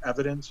junk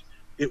evidence.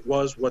 It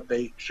was what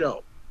they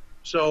show.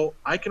 So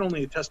I can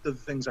only attest to the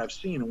things I've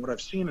seen. And what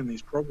I've seen in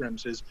these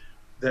programs is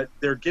that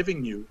they're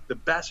giving you the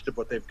best of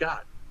what they've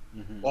got.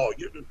 Mm-hmm. Oh,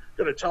 you're going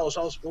to tell us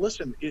all this? Well,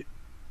 listen,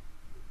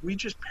 we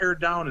just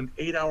pared down an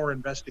 8-hour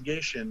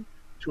investigation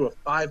to a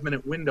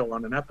 5-minute window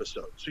on an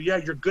episode. So, yeah,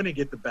 you're going to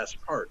get the best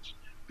parts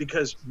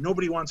because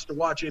nobody wants to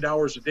watch 8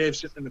 hours of Dave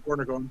sitting in the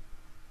corner going,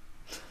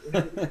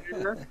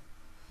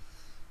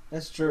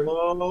 that's true.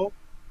 Hello?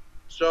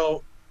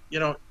 So, you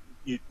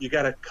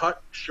got to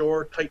cut,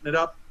 shore, tighten it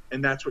up,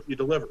 and that's what you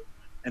deliver.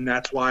 And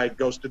that's why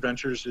Ghost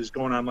Adventures is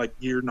going on like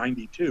year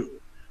 92.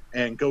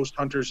 And Ghost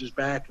Hunters is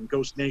back, and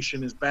Ghost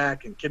Nation is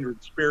back, and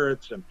Kindred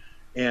Spirits,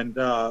 and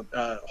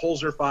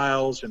Holzer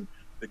Files, and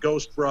the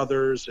Ghost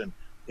Brothers,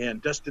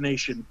 and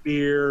Destination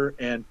Fear,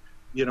 and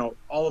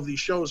all of these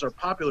shows are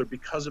popular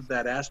because of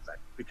that aspect,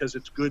 because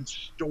it's good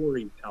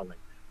storytelling,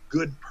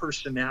 good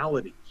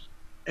personalities,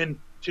 and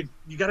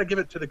you got to give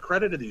it to the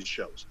credit of these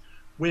shows.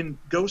 When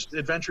Ghost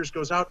Adventures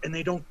goes out and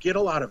they don't get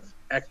a lot of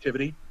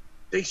activity,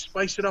 they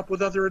spice it up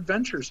with other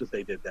adventures that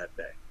they did that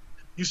day.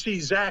 You see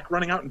Zach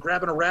running out and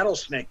grabbing a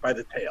rattlesnake by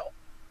the tail,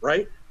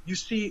 right? You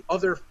see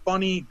other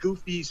funny,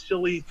 goofy,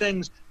 silly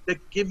things that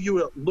give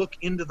you a look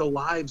into the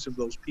lives of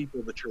those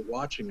people that you're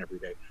watching every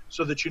day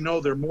so that you know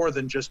they're more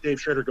than just Dave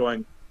Schrader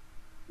going,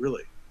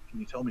 really? Can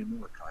you tell me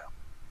more, Kyle?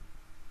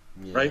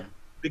 Yeah. Right?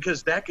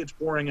 Because that gets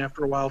boring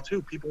after a while,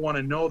 too. People want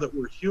to know that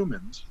we're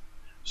humans.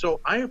 So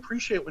I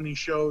appreciate when these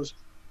shows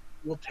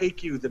will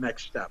take you the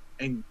next step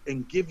and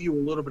give you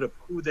a little bit of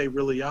who they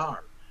really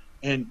are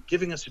and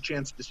giving us a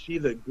chance to see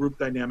the group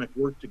dynamic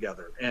work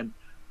together and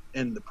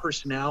the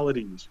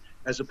personalities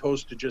as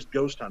opposed to just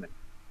ghost hunting.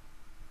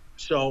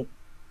 So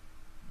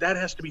that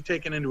has to be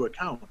taken into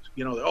account.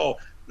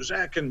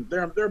 Zach and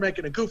they're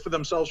making a goof of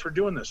themselves for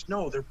doing this.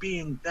 No, they're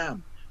being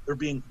them. They're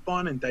being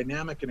fun and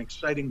dynamic and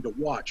exciting to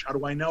watch. How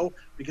do I know?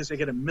 Because they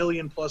get 1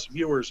 million plus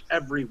viewers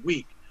every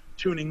week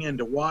tuning in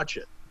to watch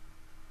it.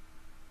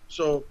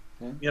 So,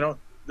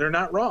 they're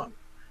not wrong.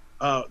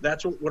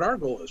 That's what our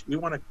goal is. We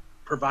want to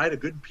provide a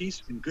good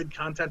piece and good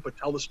content, but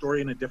tell the story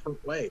in a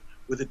different way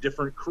with a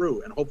different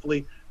crew. And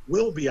hopefully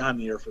we'll be on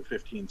the air for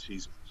 15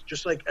 seasons,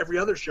 just like every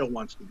other show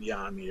wants to be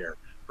on the air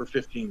for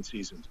 15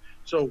 seasons.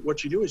 So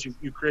what you do is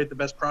you create the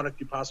best product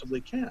you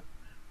possibly can.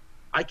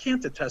 I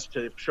can't attest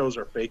to if shows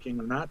are faking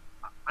or not.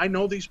 I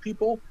know these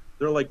people.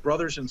 They're like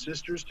brothers and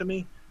sisters to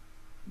me.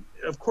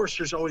 Of course,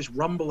 there's always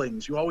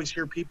rumblings. You always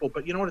hear people,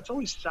 but you know what? It's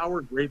always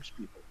sour grapes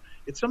people.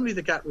 It's somebody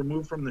that got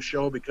removed from the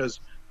show because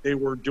they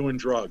were doing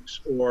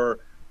drugs or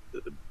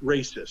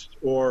racist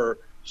or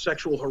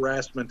sexual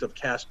harassment of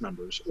cast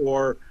members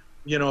or,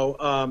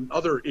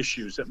 other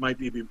issues that might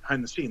be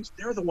behind the scenes.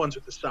 They're the ones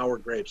with the sour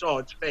grapes. Oh,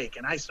 it's fake.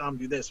 And I saw him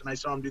do this and I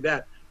saw him do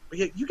that. But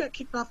yet you got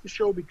kicked off the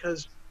show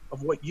because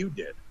of what you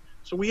did.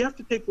 So we have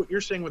to take what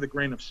you're saying with a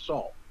grain of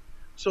salt.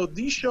 So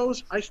these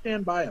shows, I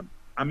stand by them.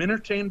 I'm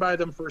entertained by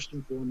them first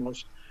and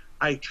foremost.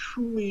 I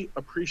truly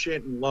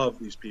appreciate and love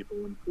these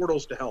people. And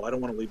Portals to Hell, I don't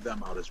want to leave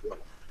them out as well.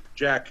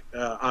 Jack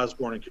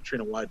Osborne and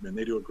Katrina Weidman,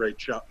 they do a great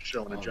show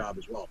and a job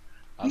as well.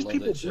 These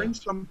people bring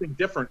something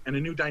different and a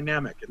new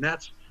dynamic, and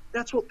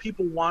that's what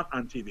people want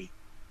on TV.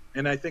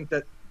 And I think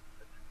that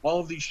all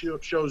of these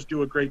shows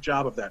do a great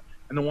job of that.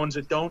 And the ones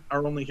that don't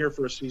are only here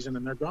for a season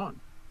and they're gone.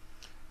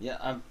 Yeah,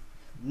 I've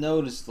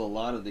noticed a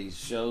lot of these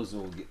shows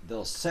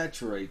they'll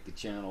saturate the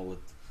channel with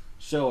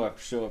show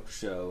after show after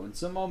show, and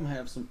some of them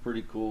have some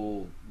pretty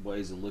cool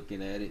ways of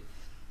looking at it,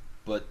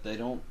 but they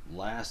don't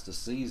last a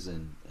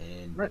season.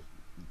 And Right.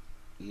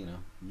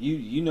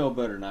 you know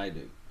better than I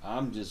do.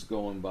 I'm just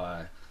going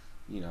by,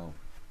 you know,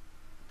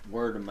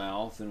 word of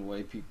mouth and the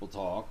way people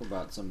talk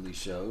about some of these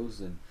shows,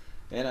 and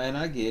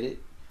I get it.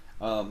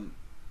 Um,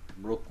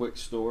 Real quick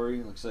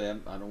story. Like I say,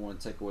 I don't want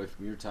to take away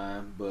from your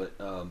time, but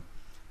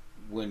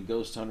when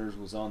Ghost Hunters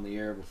was on the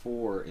air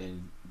before,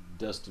 and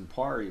Dustin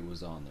Pari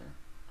was on there,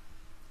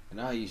 and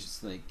I used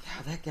to think,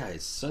 God, that guy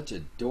is such a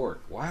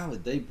dork. Why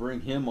would they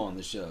bring him on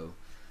the show?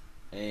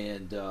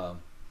 And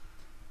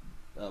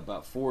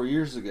about 4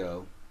 years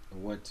ago, I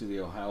went to the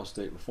Ohio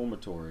State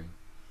Reformatory,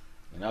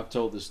 and I've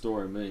told this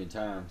story a million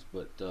times,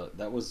 but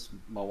that was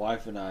my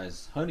wife and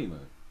I's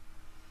honeymoon.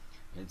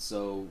 And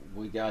so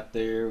we got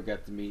there, we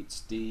got to meet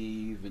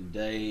Steve and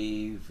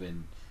Dave,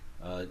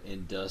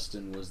 and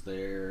Dustin was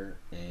there,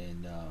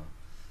 and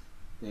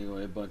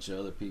anyway, a bunch of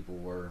other people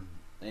were.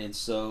 And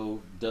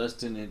so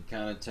Dustin had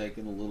kind of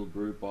taken a little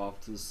group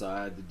off to the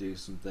side to do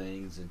some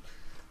things, and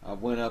I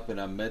went up and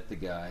I met the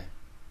guy,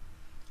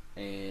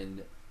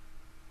 and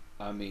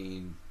I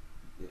mean,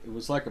 it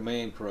was like a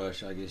man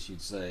crush, I guess you'd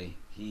say.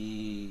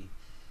 He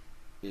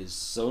is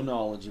so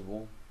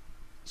knowledgeable,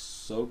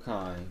 so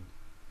kind,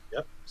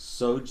 Yep.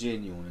 so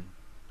genuine.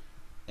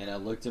 And I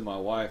looked at my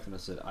wife and I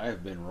said, I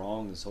have been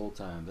wrong this whole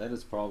time. That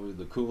is probably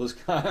the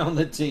coolest guy on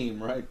the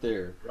team right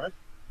there. Right.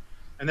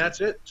 And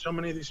that's it. So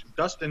many of these.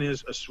 Dustin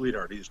is a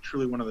sweetheart. He's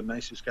truly one of the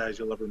nicest guys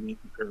you'll ever meet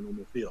in the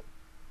paranormal field.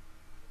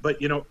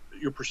 But, you know,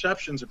 your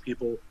perceptions of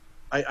people,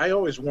 I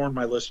always warn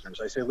my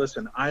listeners. I say,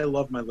 listen, I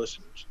love my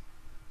listeners.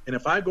 And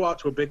if I go out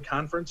to a big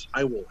conference,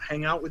 I will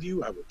hang out with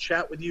you. I will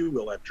chat with you.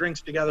 We'll have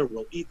drinks together.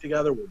 We'll eat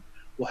together.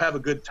 We'll have a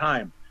good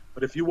time.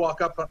 But if you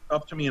walk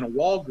up to me in a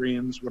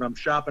Walgreens when I'm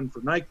shopping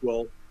for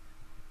NyQuil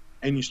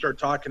and you start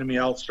talking to me,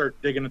 I'll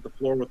start digging at the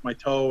floor with my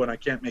toe, and I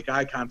can't make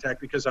eye contact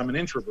because I'm an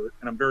introvert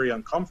and I'm very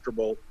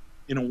uncomfortable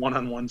in a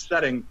one-on-one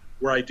setting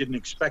where I didn't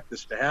expect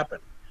this to happen.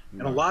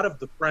 And a lot of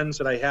the friends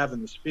that I have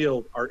in this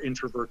field are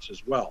introverts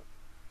as well.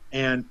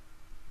 And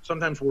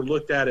sometimes we're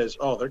looked at as,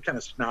 oh, they're kind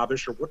of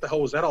snobbish, or what the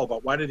hell was that all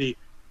about? Why did he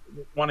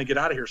want to get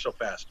out of here so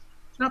fast?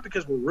 It's not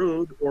because we're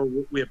rude or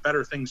we have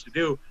better things to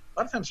do. A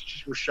lot of times it's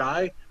just we're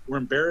shy. We're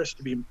embarrassed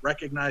to be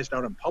recognized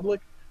out in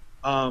public,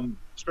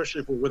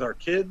 especially if we're with our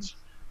kids.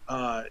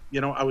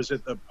 You know, I was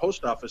at the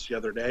post office the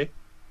other day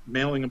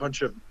mailing a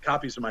bunch of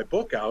copies of my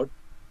book out,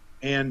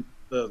 and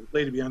the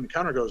lady behind the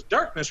counter goes,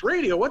 "Darkness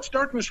Radio? What's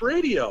Darkness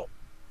Radio?"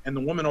 And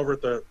the woman over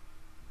at the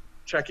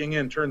checking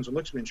in turns and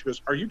looks at me and she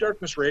goes, "Are you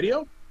Darkness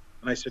Radio?"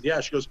 And I said, "Yeah."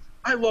 She goes,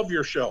 "I love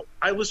your show.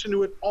 I listen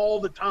to it all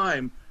the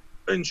time."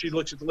 And she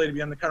looks at the lady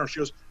behind the counter. She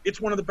goes,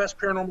 "It's one of the best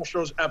paranormal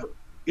shows ever.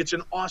 It's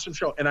an awesome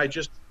show." And I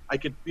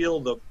could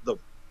feel the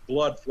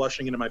blood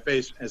flushing into my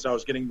face as I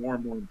was getting more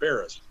and more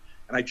embarrassed.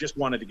 And I just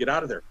wanted to get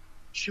out of there.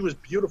 She was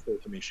beautiful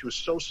to me. She was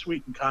so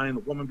sweet and kind.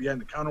 The woman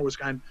behind the counter was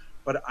kind,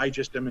 but I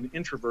just am an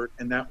introvert,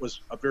 and that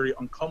was a very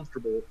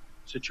uncomfortable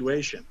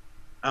situation.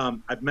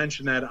 I've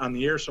mentioned that on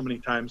the air so many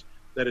times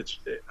that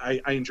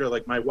I enjoy,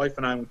 like my wife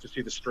and I went to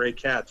see the Stray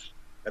Cats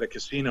at a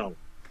casino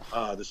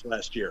this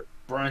last year.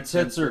 Brian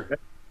Setzer.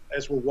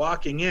 As we're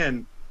walking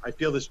in, I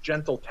feel this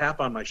gentle tap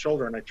on my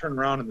shoulder, and I turn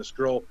around, and this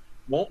girl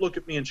won't look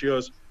at me, and she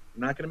goes, "I'm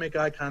not going to make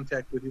eye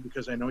contact with you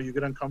because I know you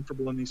get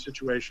uncomfortable in these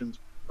situations,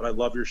 but I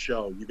love your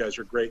show. You guys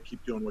are great.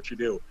 Keep doing what you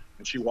do."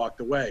 And she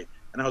walked away.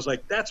 And I was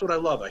like, that's what I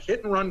love, a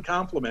hit-and-run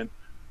compliment,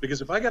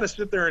 because if I got to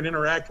sit there and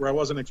interact where I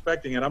wasn't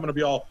expecting it, I'm going to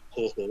be all,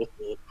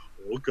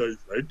 okay,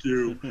 thank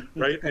you,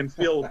 right, and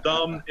feel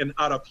dumb and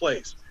out of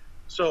place.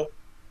 So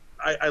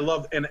I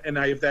love, and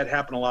I have that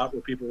happen a lot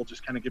where people will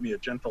just kind of give me a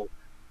gentle,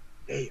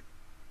 "Hey,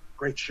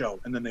 great show,"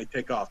 and then they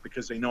take off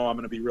because they know I'm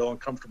going to be real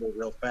uncomfortable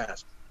real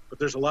fast. But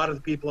there's a lot of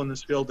the people in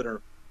this field that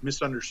are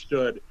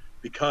misunderstood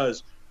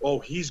because, oh,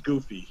 he's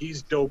goofy,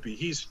 he's dopey,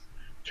 he's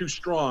too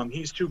strong,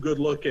 he's too good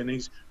looking,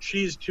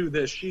 she's too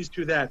this, she's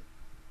too that,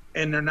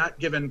 and they're not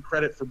given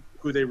credit for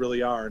who they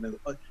really are. And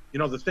you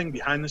know, the thing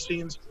behind the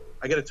scenes,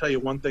 I got to tell you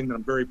one thing that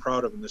I'm very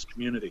proud of in this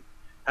community.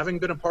 Having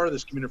been a part of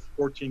this community for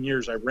 14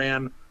 years, I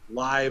ran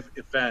live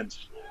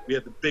events. We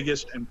had the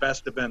biggest and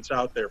best events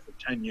out there for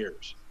 10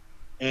 years.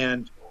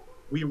 And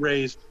we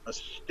raised a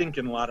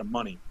stinking lot of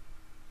money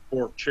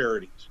for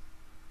charities.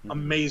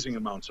 Amazing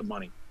amounts of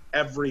money.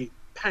 Every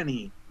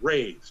penny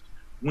raised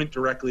went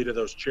directly to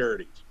those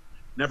charities.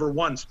 Never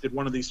once did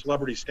one of these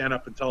celebrities stand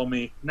up and tell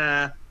me,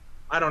 "Nah,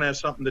 I don't have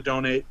something to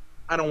donate.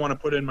 I don't want to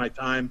put in my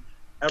time."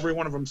 Every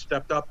one of them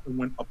stepped up and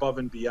went above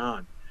and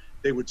beyond.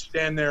 They would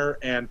stand there,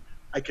 and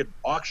I could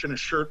auction a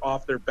shirt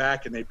off their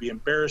back, and they'd be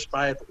embarrassed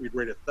by it, but we'd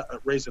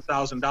raise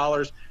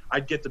 $1,000.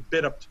 I'd get the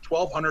bid up to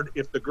 $1,200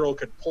 if the girl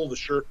could pull the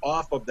shirt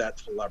off of that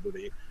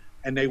celebrity,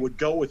 and they would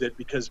go with it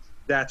because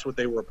that's what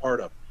they were a part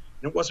of.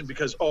 And it wasn't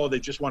because, oh, they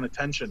just want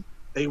attention.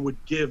 They would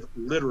give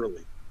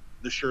literally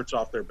the shirts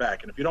off their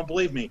back. And if you don't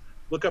believe me,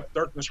 look up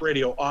Darkness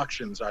Radio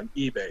auctions on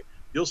eBay.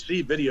 You'll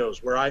see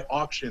videos where I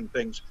auction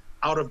things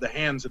out of the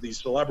hands of these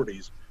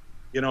celebrities,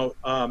 you know,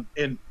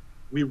 and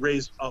we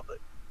raised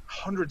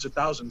hundreds of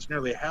thousands,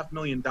 nearly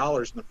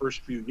 $500,000 in the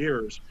first few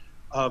years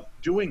of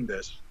doing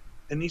this.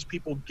 And these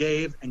people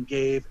gave and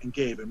gave and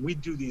gave. And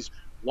we'd do these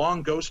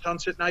long ghost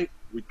hunts at night.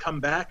 We'd come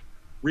back,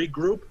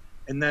 regroup,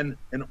 and then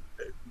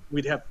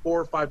we'd have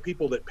 4 or 5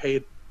 people that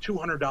paid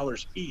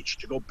 $200 each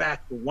to go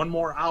back for 1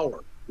 more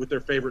hour with their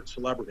favorite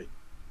celebrity.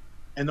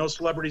 And those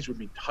celebrities would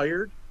be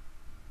tired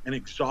and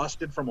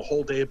exhausted from a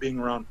whole day of being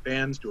around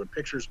fans, doing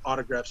pictures,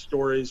 autographs,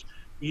 stories,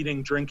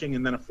 eating, drinking,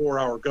 and then a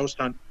 4-hour ghost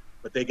hunt.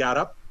 But they got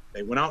up,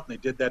 they went out, and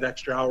they did that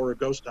extra hour of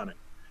ghost hunting.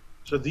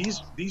 So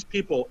these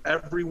people,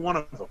 every one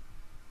of them,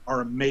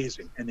 are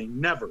amazing, and they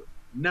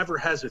never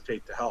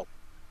hesitate to help.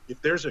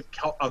 If there's a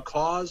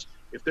cause,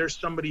 if there's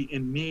somebody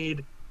in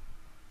need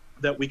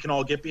that we can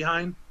all get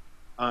behind,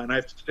 and I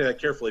have to say that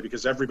carefully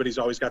because everybody's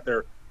always got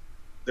their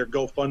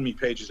GoFundMe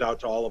pages out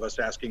to all of us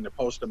asking to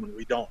post them, and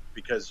we don't,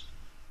 because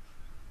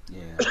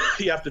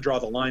you have to draw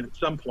the line at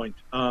some point.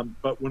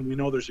 But when we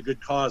know there's a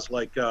good cause,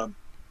 like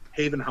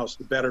Haven House,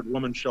 the battered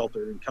woman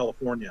shelter in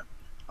California,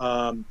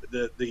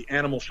 the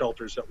animal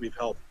shelters that we've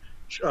helped,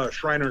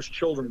 Shriners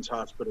Children's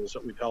Hospitals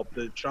that we've helped,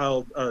 the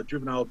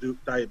Juvenile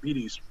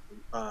Diabetes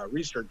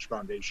Research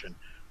Foundation,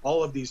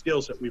 all of these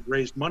deals that we've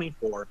raised money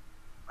for,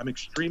 I'm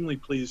extremely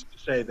pleased to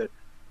say that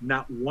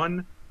not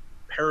one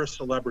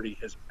para-celebrity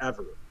has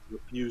ever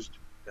refused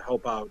to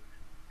help out,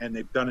 and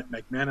they've done it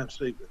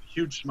magnanimously with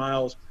huge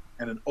smiles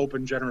and an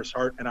open, generous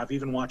heart. And I've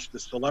even watched the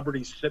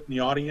celebrities sit in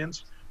the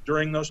audience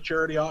during those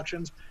charity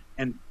auctions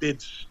and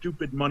bid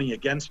stupid money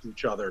against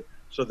each other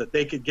so that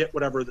they could get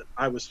whatever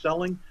I was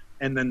selling,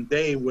 and then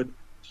they would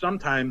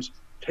sometimes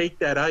take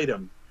that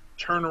item,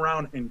 turn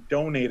around and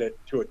donate it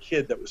to a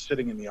kid that was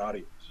sitting in the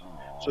audience.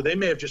 Aww. So they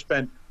may have just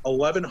spent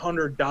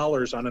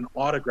 $1,100 on an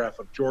autograph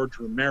of George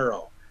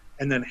Romero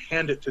and then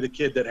hand it to the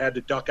kid that had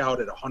to duck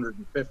out at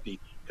 $150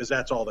 because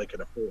that's all they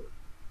could afford.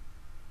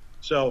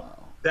 So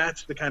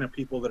that's the kind of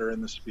people that are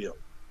in this field.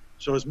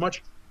 So as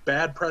much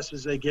bad press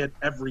as they get,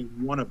 every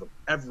one of them,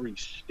 every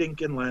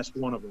stinking last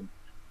one of them,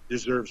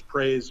 deserves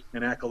praise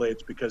and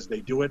accolades because they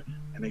do it,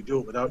 and they do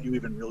it without you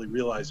even really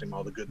realizing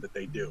all the good that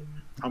they do.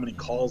 How many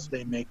calls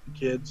they make to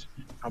kids,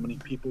 how many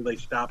people they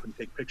stop and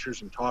take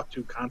pictures and talk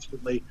to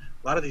constantly.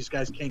 A lot of these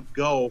guys can't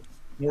go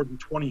more than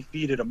 20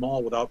 feet at a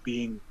mall without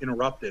being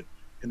interrupted,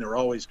 and they're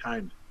always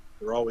kind.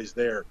 They're always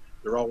there.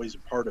 They're always a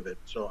part of it.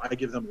 So I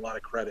give them a lot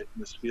of credit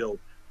in this field,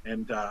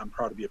 and I'm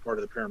proud to be a part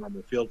of the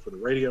paranormal field for the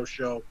radio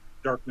show,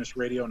 Darkness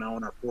Radio, now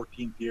in our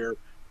 14th year,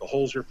 the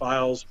Holzer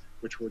Files,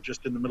 which we're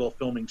just in the middle of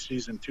filming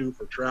season 2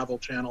 for Travel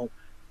Channel.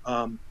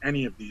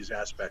 Any of these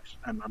aspects,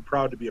 I'm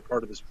proud to be a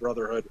part of this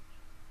brotherhood,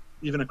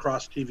 even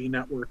across TV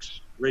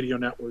networks, radio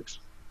networks.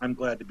 I'm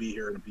glad to be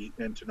here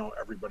and to know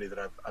everybody that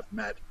I've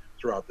met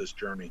throughout this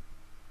journey.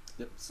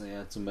 Yep, so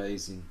yeah, it's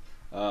amazing.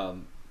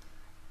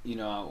 You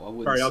know, I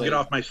wouldn't. Sorry, I'll say... get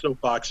off my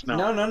soapbox now.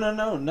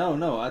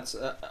 No. That's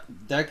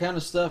that kind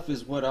of stuff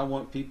is what I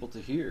want people to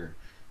hear,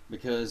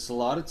 because a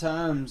lot of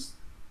times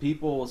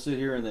people will sit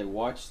here and they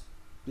watch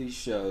these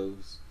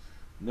shows.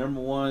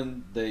 Number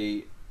one,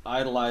 they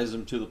idolize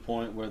them to the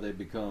point where they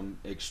become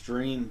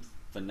extreme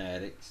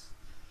fanatics,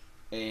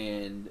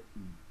 and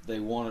they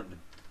want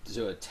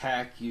to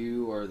attack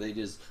you, or they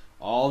just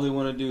all they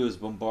want to do is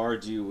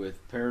bombard you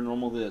with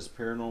paranormal this,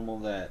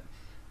 paranormal that,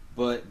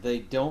 but they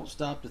don't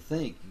stop to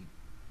think.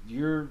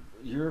 You're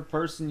a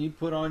person. You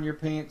put on your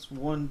pants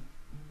one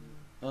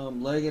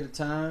leg at a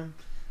time.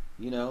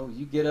 You know,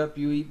 you get up,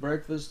 you eat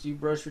breakfast, you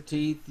brush your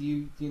teeth,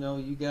 you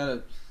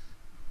gotta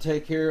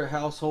take care of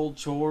household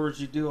chores,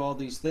 you do all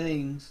these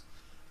things,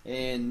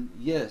 and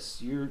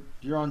yes, you're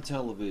on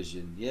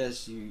television.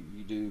 Yes, you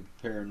do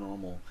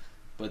paranormal,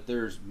 but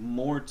there's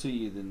more to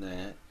you than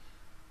that.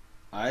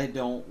 I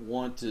don't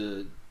want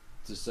to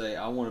say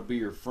I want to be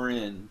your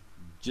friend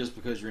just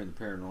because you're in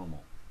the paranormal.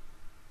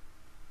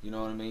 You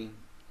know what I mean?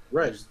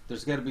 Right.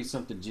 There's got to be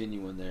something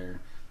genuine there,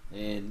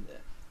 and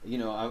you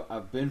know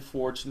I've been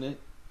fortunate.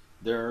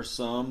 There are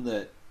some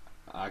that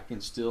I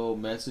can still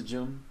message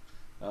them.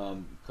 A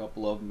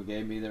couple of them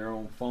gave me their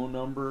own phone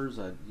numbers.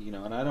 And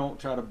I don't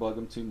try to bug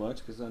them too much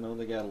because I know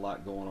they got a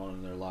lot going on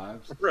in their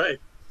lives. Right.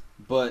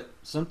 But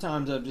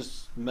sometimes I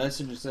just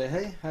message and say,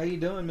 "Hey, how you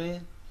doing,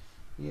 man?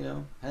 You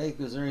know, hey,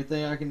 is there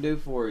anything I can do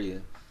for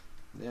you?"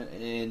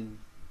 And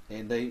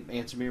they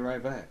answer me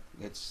right back.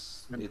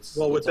 It's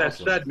well. With that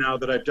awesome. said, now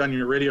that I've done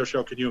your radio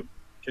show, can you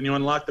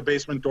unlock the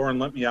basement door and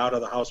let me out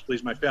of the house,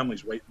 please? My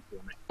family's waiting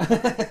for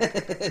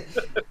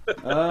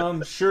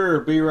me.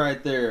 Sure. Be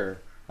right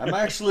there. I'm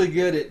actually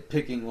good at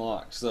picking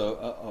locks,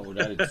 so I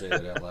didn't say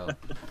that out loud.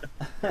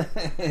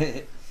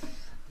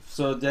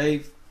 So,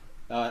 Dave,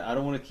 I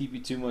don't want to keep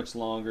you too much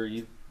longer.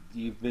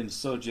 You've been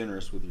so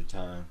generous with your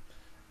time.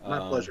 My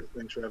pleasure.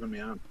 Thanks for having me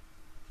on.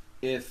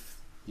 If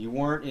you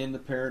weren't in the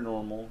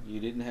paranormal, you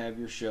didn't have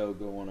your show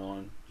going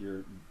on,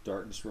 your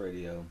Darkness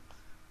Radio,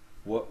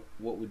 what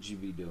would you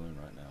be doing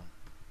right now?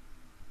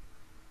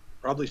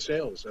 Probably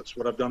sales. That's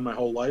what I've done my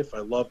whole life. I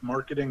love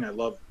marketing. I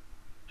love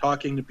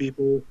talking to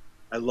people.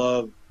 I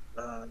love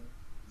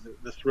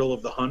the thrill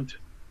of the hunt,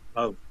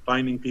 of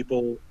finding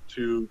people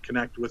to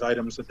connect with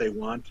items that they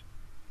want.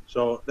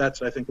 So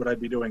that's, I think, what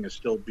I'd be doing is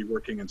still be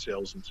working in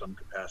sales in some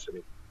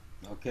capacity.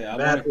 Okay,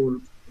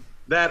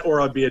 That or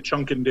I'd be a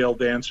Chunkendale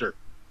dancer.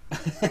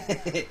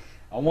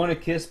 I want a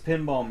Kiss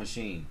pinball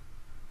machine.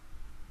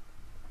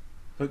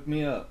 Hook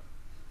me up.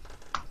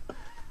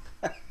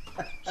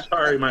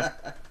 Sorry, my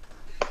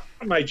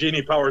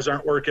genie powers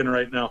aren't working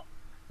right now.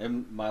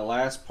 And my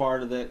last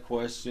part of that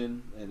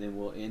question, and then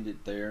we'll end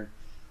it there.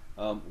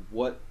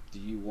 What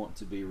do you want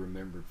to be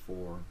remembered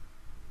for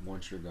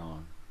once you're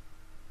gone?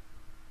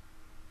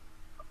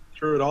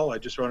 Through it all, I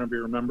just want to be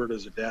remembered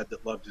as a dad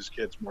that loved his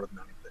kids more than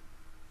anything.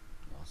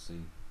 I'll see.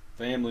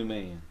 Family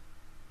man.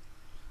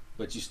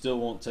 But you still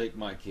won't take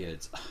my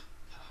kids.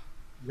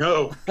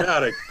 No,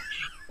 God,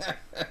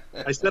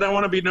 I said I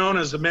want to be known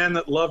as a man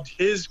that loved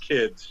his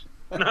kids,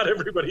 not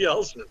everybody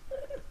else's.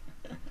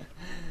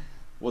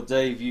 Well,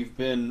 Dave, you've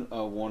been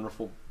a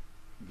wonderful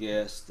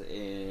guest,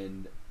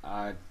 and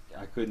I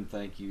couldn't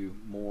thank you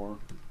more.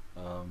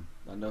 I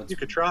know you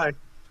could try.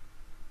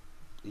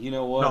 You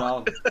know what?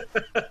 No.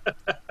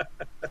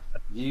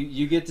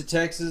 You get to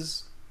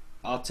Texas,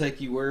 I'll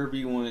take you wherever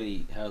you want to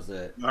eat. How's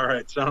that? All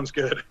right, sounds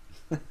good.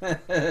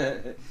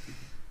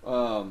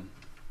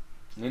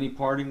 Any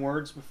parting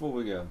words before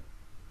we go?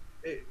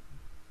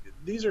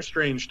 These are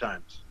strange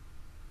times.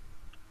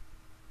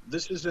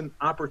 This is an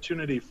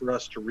opportunity for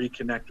us to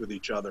reconnect with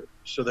each other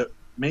so that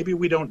maybe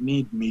we don't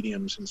need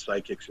mediums and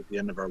psychics at the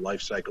end of our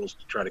life cycles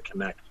to try to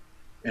connect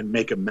and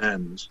make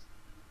amends.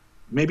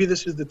 Maybe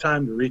this is the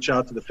time to reach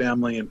out to the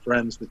family and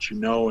friends that you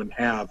know and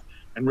have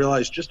and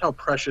realize just how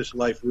precious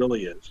life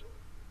really is.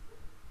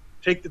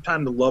 Take the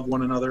time to love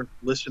one another,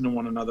 listen to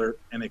one another,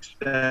 and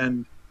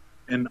extend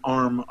an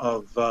arm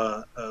of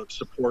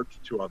support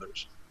to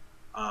others.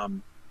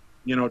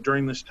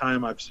 During this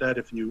time, I've said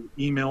if you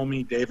email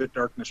me,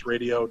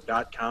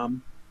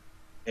 dave@darknessradio.com,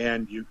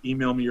 and you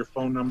email me your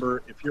phone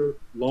number, if you're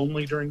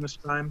lonely during this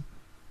time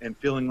and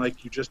feeling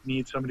like you just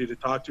need somebody to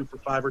talk to for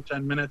 5 or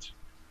 10 minutes,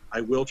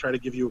 I will try to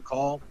give you a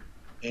call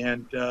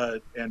and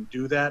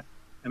do that.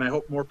 And I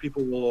hope more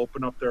people will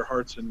open up their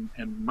hearts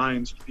and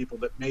minds to people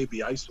that may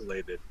be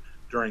isolated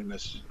during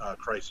this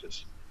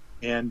crisis.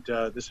 And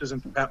this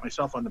isn't to pat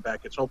myself on the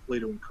back. It's hopefully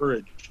to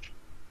encourage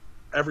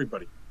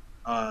everybody,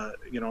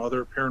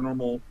 other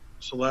paranormal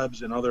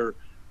celebs and other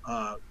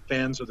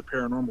fans of the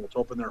paranormal to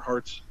open their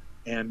hearts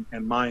and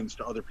minds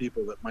to other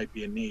people that might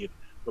be in need.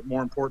 But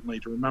more importantly,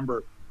 to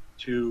remember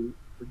to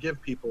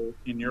forgive people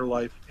in your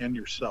life and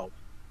yourself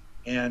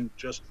and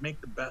just make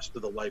the best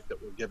of the life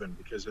that we're given.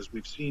 Because as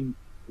we've seen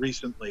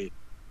recently,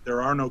 there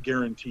are no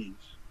guarantees.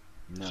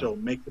 No. So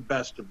make the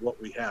best of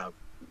what we have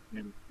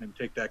and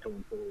take that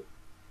going forward.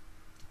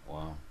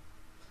 Wow.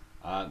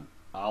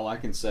 All I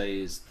can say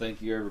is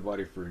thank you,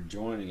 everybody, for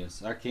joining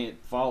us. I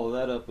can't follow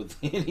that up with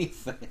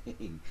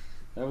anything.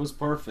 That was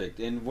perfect.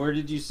 And where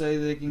did you say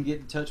they can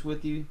get in touch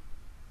with you?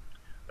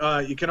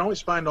 You can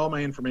always find all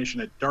my information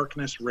at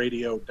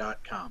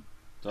darknessradio.com.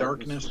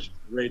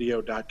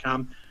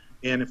 Darknessradio.com.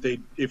 And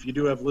if you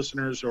do have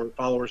listeners or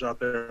followers out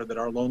there that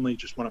are lonely,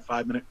 just want a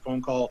 5-minute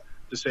phone call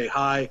to say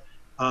hi,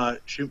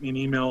 shoot me an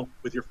email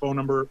with your phone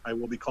number. I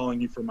will be calling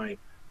you from my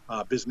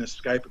business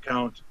Skype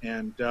account,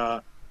 and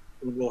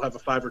we'll have a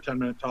 5 or 10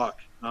 minute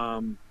talk.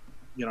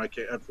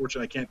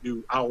 Unfortunately, I can't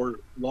do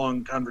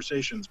hour-long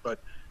conversations, but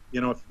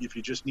if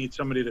you just need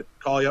somebody to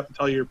call you up and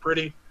tell you you're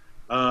pretty,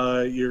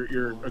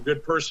 you're a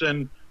good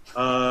person,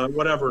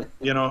 whatever,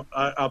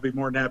 I'll be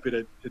more than happy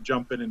to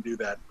jump in and do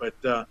that. But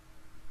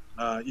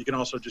you can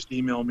also just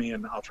email me,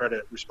 and I'll try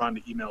to respond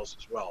to emails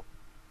as well.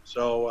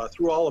 So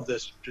through all of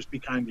this, just be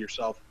kind to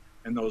yourself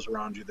and those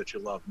around you that you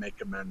love.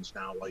 Make amends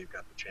now while you've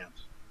got the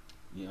chance.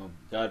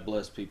 God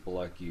bless people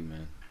like you,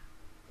 man.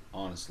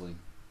 Honestly,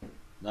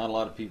 not a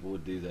lot of people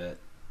would do that.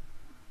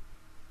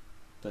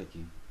 Thank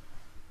you.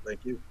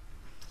 Thank you.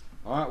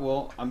 All right,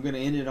 well, I'm going to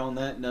end it on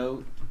that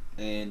note,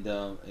 and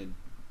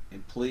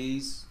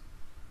please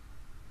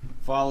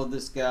follow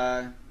this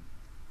guy.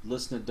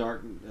 Listen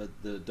to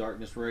the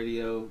Darkness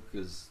Radio,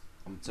 because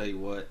I'm gonna tell you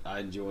what, I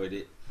enjoyed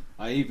it.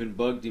 I even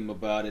bugged him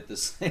about it the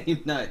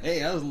same night.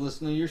 Hey, I was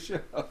listening to your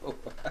show.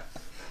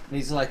 And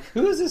he's like,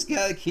 who is this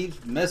guy that keeps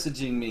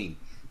messaging me?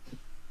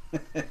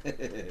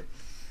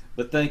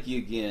 But thank you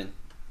again.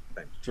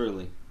 Thanks.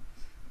 Truly.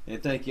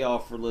 And thank you all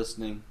for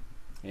listening.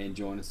 And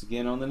join us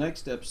again on the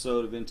next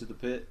episode of Into the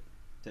Pit.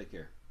 Take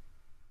care.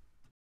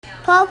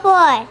 Poor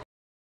boy.